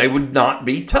and they would not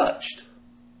be touched.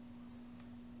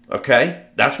 Okay,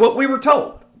 that's what we were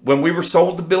told when we were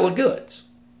sold the bill of goods.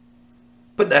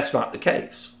 but that's not the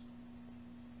case.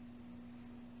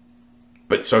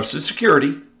 But Social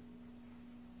Security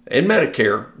and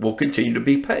Medicare will continue to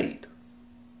be paid.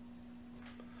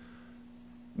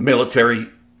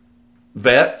 Military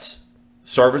vets,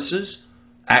 services,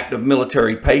 active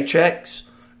military paychecks,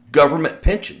 government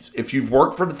pensions. If you've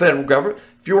worked for the federal government,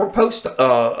 if you were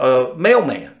a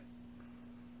mailman,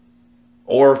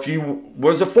 or if you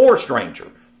was a forest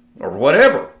ranger, or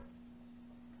whatever,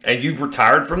 and you've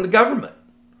retired from the government,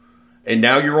 and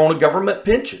now you're on a government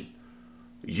pension,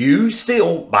 you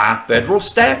still, by federal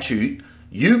statute,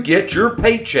 you get your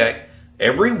paycheck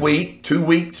every week, 2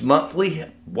 weeks,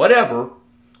 monthly, whatever,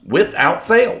 without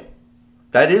fail.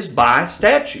 That is by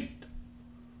statute.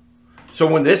 So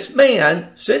when this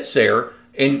man sits there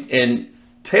and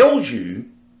tells you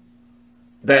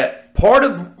that part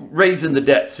of raising the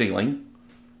debt ceiling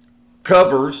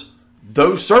covers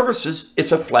those services,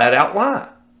 it's a flat out lie.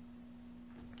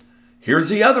 Here's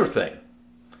the other thing.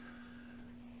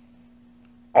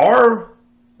 Our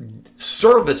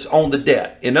service on the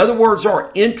debt, in other words,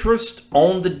 our interest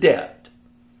on the debt,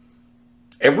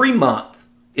 every month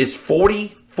is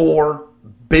 $44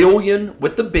 billion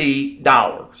with the B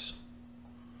dollars.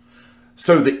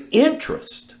 So the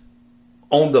interest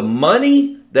on the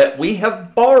money that we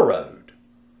have borrowed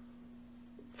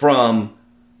from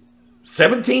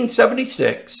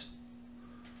 1776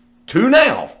 to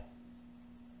now,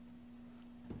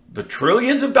 the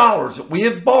trillions of dollars that we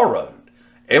have borrowed,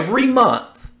 every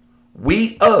month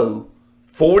we owe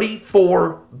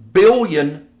 $44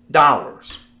 billion.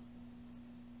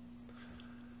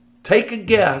 Take a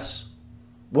guess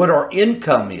what our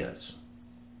income is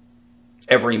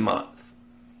every month.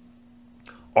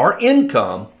 Our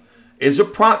income is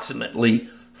approximately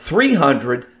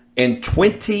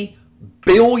 $320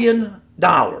 billion.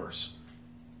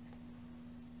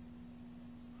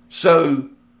 So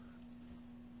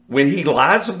when he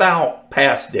lies about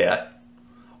past debt,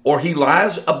 or he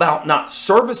lies about not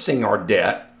servicing our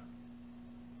debt,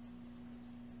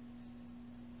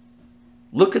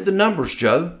 look at the numbers,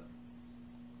 Joe.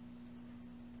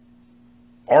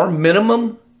 Our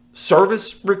minimum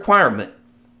service requirement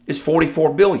is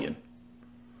 $44 billion.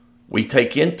 We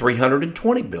take in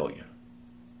 $320 billion.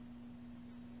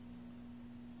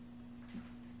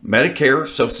 Medicare,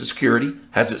 Social Security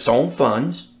has its own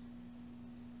funds,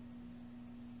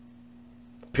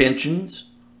 pensions,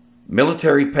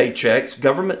 military paychecks,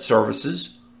 government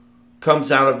services,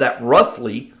 comes out of that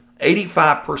roughly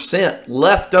 85%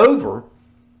 left over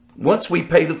once we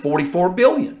pay the $44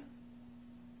 billion.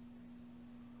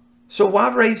 So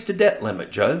why raise the debt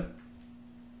limit, Joe?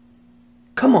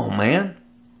 Come on, man.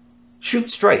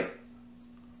 Shoot straight.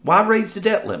 Why raise the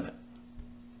debt limit?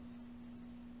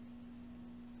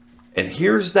 And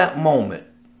here's that moment.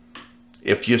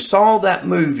 If you saw that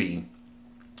movie,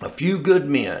 A Few Good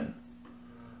Men,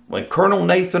 when Colonel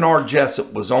Nathan R.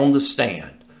 Jessup was on the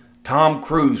stand, Tom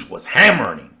Cruise was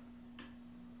hammering him.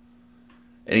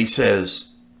 And he says,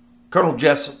 Colonel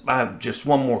Jessup, I have just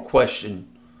one more question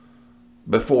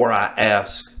before I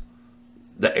ask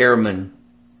the airman.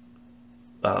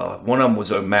 One of them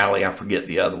was O'Malley, I forget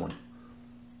the other one.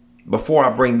 Before I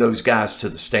bring those guys to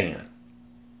the stand.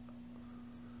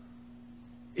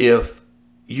 If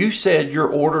you said your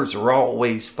orders are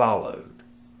always followed,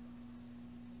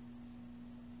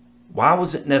 why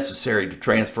was it necessary to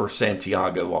transfer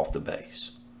Santiago off the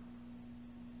base?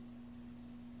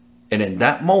 And in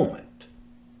that moment,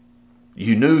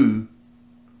 you knew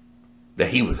that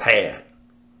he was had.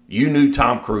 You knew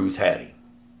Tom Cruise had him.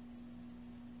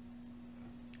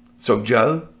 So,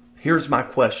 Joe, here's my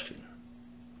question.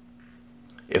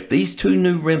 If these two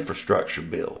new infrastructure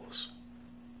bills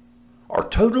are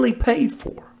totally paid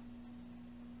for,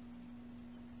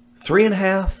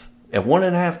 $3.5 and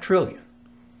 $1.5 trillion,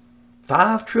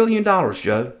 $5 trillion,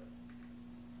 Joe.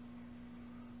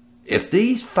 If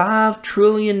these $5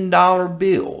 trillion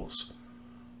bills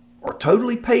are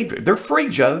totally paid for, they're free,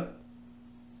 Joe.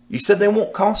 You said they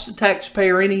won't cost the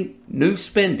taxpayer any new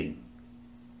spending.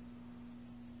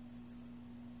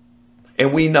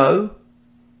 And we know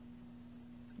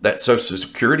that Social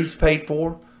Security is paid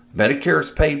for, Medicare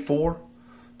is paid for,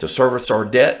 to service our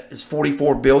debt is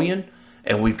 $44 billion,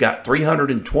 and we've got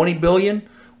 $320 billion,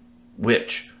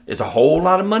 which is a whole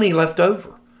lot of money left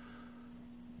over.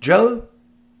 Joe,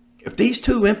 if these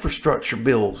two infrastructure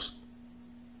bills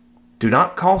do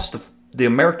not cost the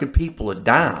American people a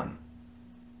dime,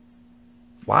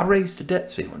 why raise the debt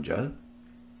ceiling, Joe?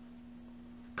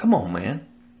 Come on, man.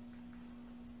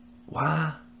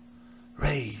 Why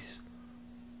raise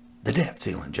the debt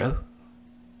ceiling, Joe?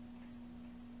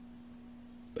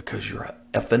 Because you're a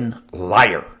effing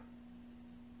liar.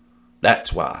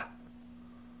 That's why.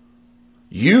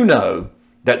 You know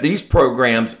that these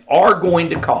programs are going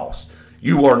to cost.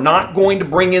 You are not going to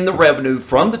bring in the revenue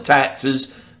from the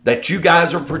taxes that you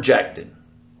guys are projecting.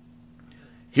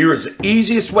 Here is the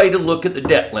easiest way to look at the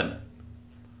debt limit.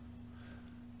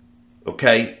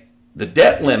 Okay, the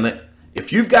debt limit,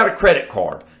 if you've got a credit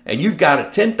card and you've got a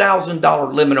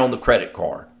 $10,000 limit on the credit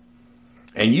card,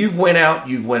 and you've went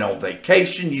on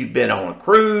vacation, you've been on a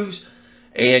cruise,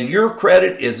 and your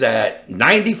credit is at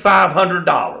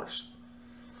 $9,500,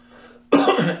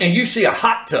 and you see a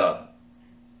hot tub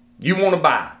you want to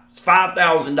buy, it's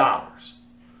 $5,000,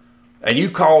 and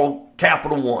you call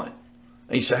Capital One,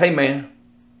 and you say, hey man,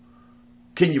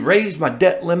 can you raise my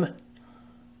debt limit?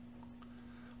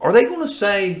 Are they going to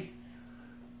say,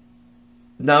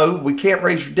 no, we can't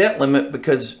raise your debt limit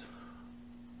because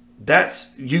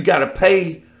you got to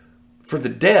pay for the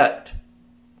debt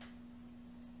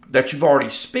that you've already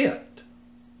spent?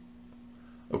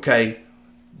 Okay,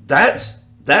 that's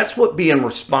what being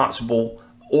responsible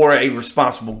or a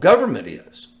responsible government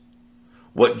is.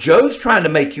 What Joe's trying to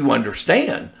make you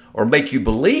understand or make you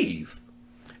believe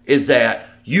is that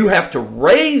you have to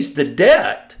raise the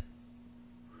debt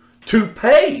to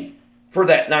pay for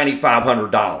that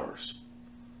 $9,500.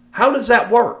 How does that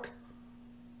work?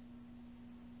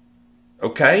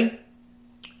 Okay?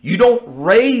 You don't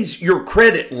raise your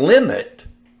credit limit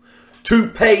to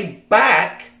pay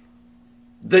back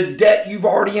the debt you've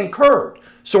already incurred.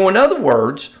 So in other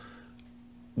words,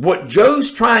 what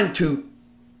Joe's trying to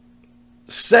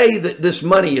say that this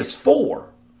money is for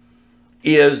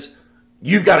is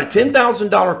you've got a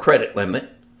 $10,000 credit limit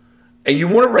and you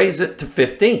want to raise it to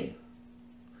 15.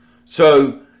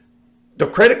 So the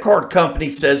credit card company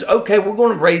says, okay, we're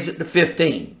going to raise it to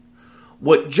 15.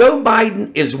 What Joe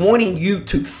Biden is wanting you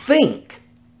to think,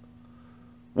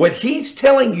 what he's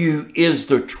telling you is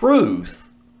the truth,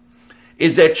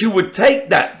 is that you would take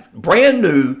that brand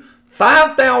new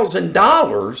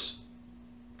 $5,000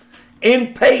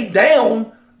 and pay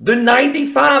down the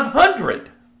 $9,500.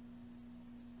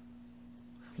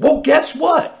 Well, guess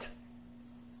what?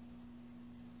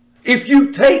 If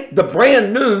you take the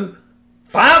brand new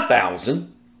 $5,000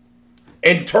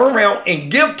 and turn around and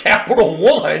give Capital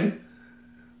One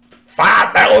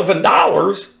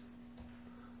 $5,000,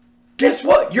 guess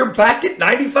what? You're back at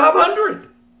 $9,500.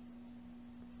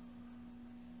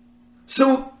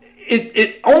 So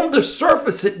it on the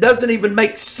surface, it doesn't even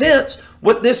make sense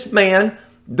what this man,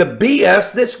 the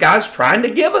BS this guy's trying to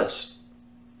give us.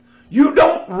 You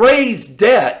don't raise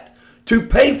debt to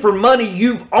pay for money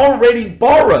you've already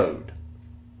borrowed.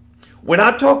 When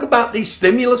I talk about these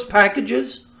stimulus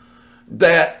packages,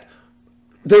 that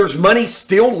there's money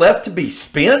still left to be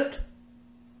spent,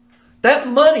 that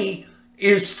money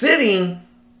is sitting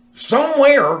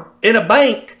somewhere in a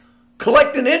bank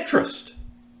collecting interest.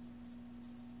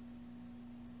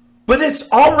 But it's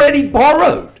already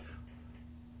borrowed.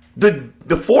 The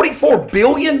 $44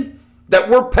 billion that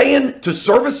we're paying to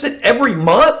service it every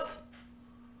month,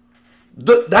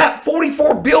 that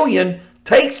 $44 billion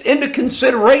takes into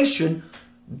consideration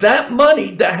that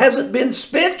money that hasn't been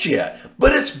spent yet,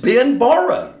 but it's been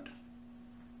borrowed.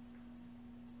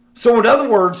 So in other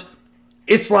words,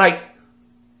 it's like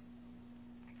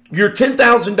your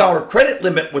 $10,000 credit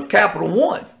limit with Capital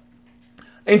One.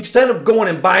 Instead of going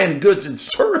and buying goods and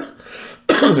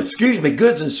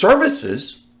goods and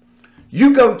services,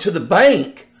 you go to the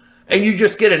bank and you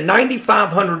just get a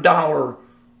 $9,500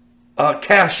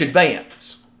 cash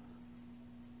advance.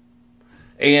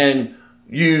 And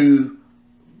you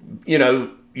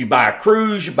buy a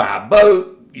cruise, you buy a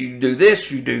boat, you do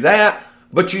this, you do that,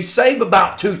 but you save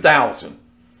about $2,000,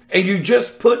 and you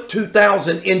just put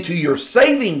 $2,000 into your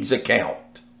savings account.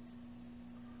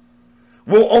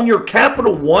 Well, on your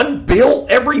Capital One bill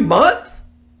every month,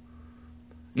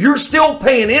 you're still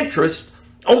paying interest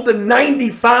on the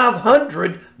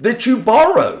 $9,500 that you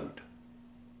borrowed.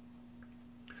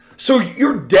 So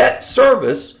your debt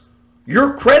service,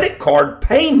 your credit card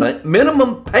payment,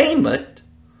 minimum payment,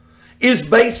 is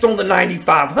based on the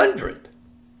 $9,500.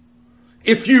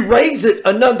 If you raise it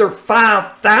another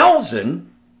 $5,000,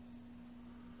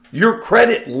 your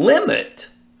credit limit,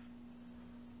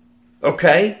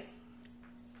 okay,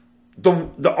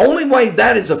 the only way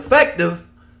that is effective,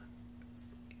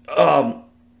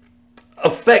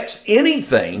 affects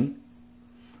anything,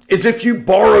 is if you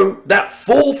borrow that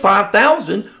full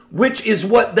 $5,000, which is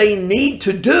what they need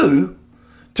to do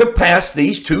to pass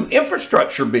these two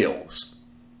infrastructure bills.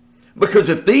 Because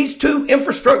if these two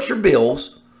infrastructure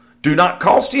bills do not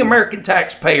cost the American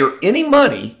taxpayer any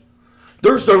money,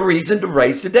 there's no reason to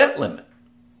raise the debt limit.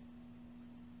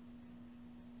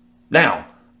 Now,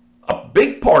 a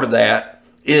big part of that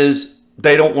is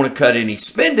they don't want to cut any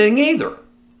spending either.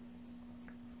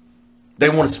 They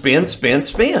want to spend, spend,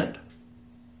 spend.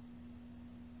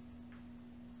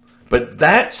 But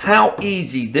that's how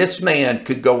easy this man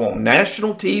could go on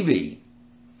national TV.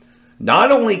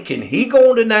 Not only can he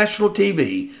go on to national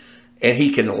TV and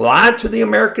he can lie to the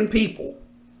American people,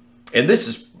 and this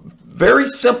is very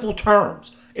simple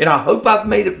terms, and I hope I've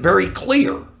made it very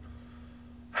clear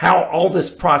how all this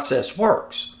process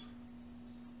works.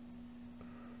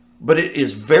 But it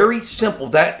is very simple.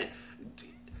 That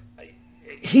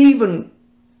he even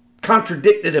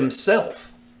contradicted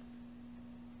himself.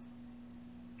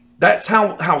 That's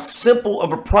how simple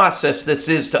of a process this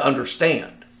is to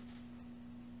understand.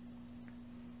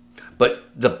 But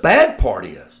the bad part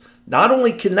is, not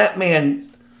only can that man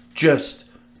just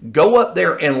go up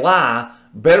there and lie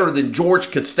better than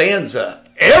George Costanza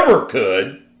ever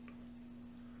could,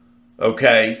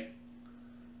 okay,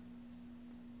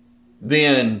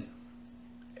 then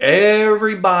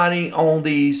everybody on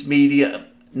these media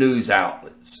news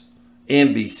outlets,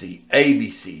 NBC,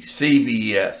 ABC,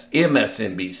 CBS,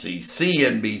 MSNBC,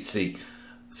 CNBC,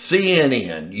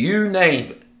 CNN, you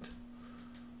name it,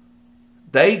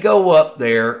 they go up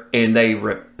there and they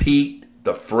repeat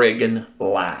the friggin'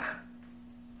 lie.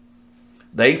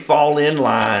 They fall in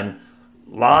line,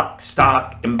 lock,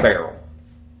 stock, and barrel,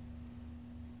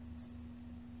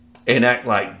 and act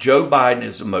like Joe Biden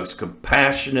is the most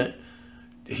compassionate.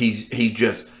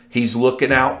 He's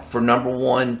looking out for, number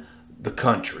one, the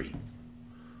country.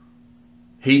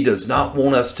 He does not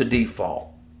want us to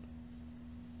default.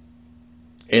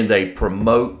 And they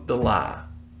promote the lie.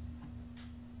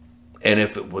 And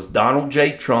if it was Donald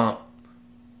J. Trump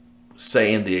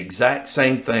saying the exact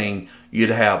same thing, you'd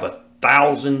have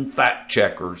 1,000 fact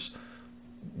checkers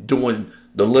doing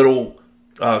the little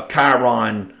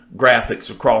Chiron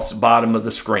graphics across the bottom of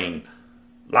the screen.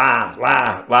 Lie,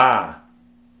 lie, lie.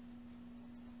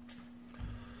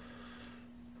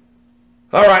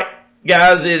 All right,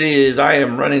 guys, I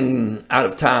am running out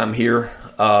of time here.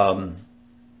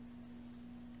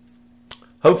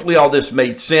 Hopefully all this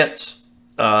made sense.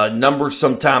 Numbers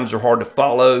sometimes are hard to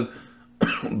follow,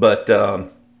 but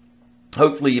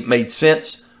hopefully it made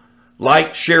sense.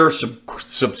 Like, share,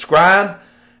 subscribe,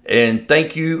 and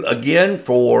thank you again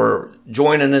for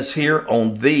joining us here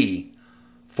on The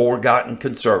Forgotten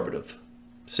Conservative.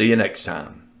 See you next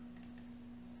time.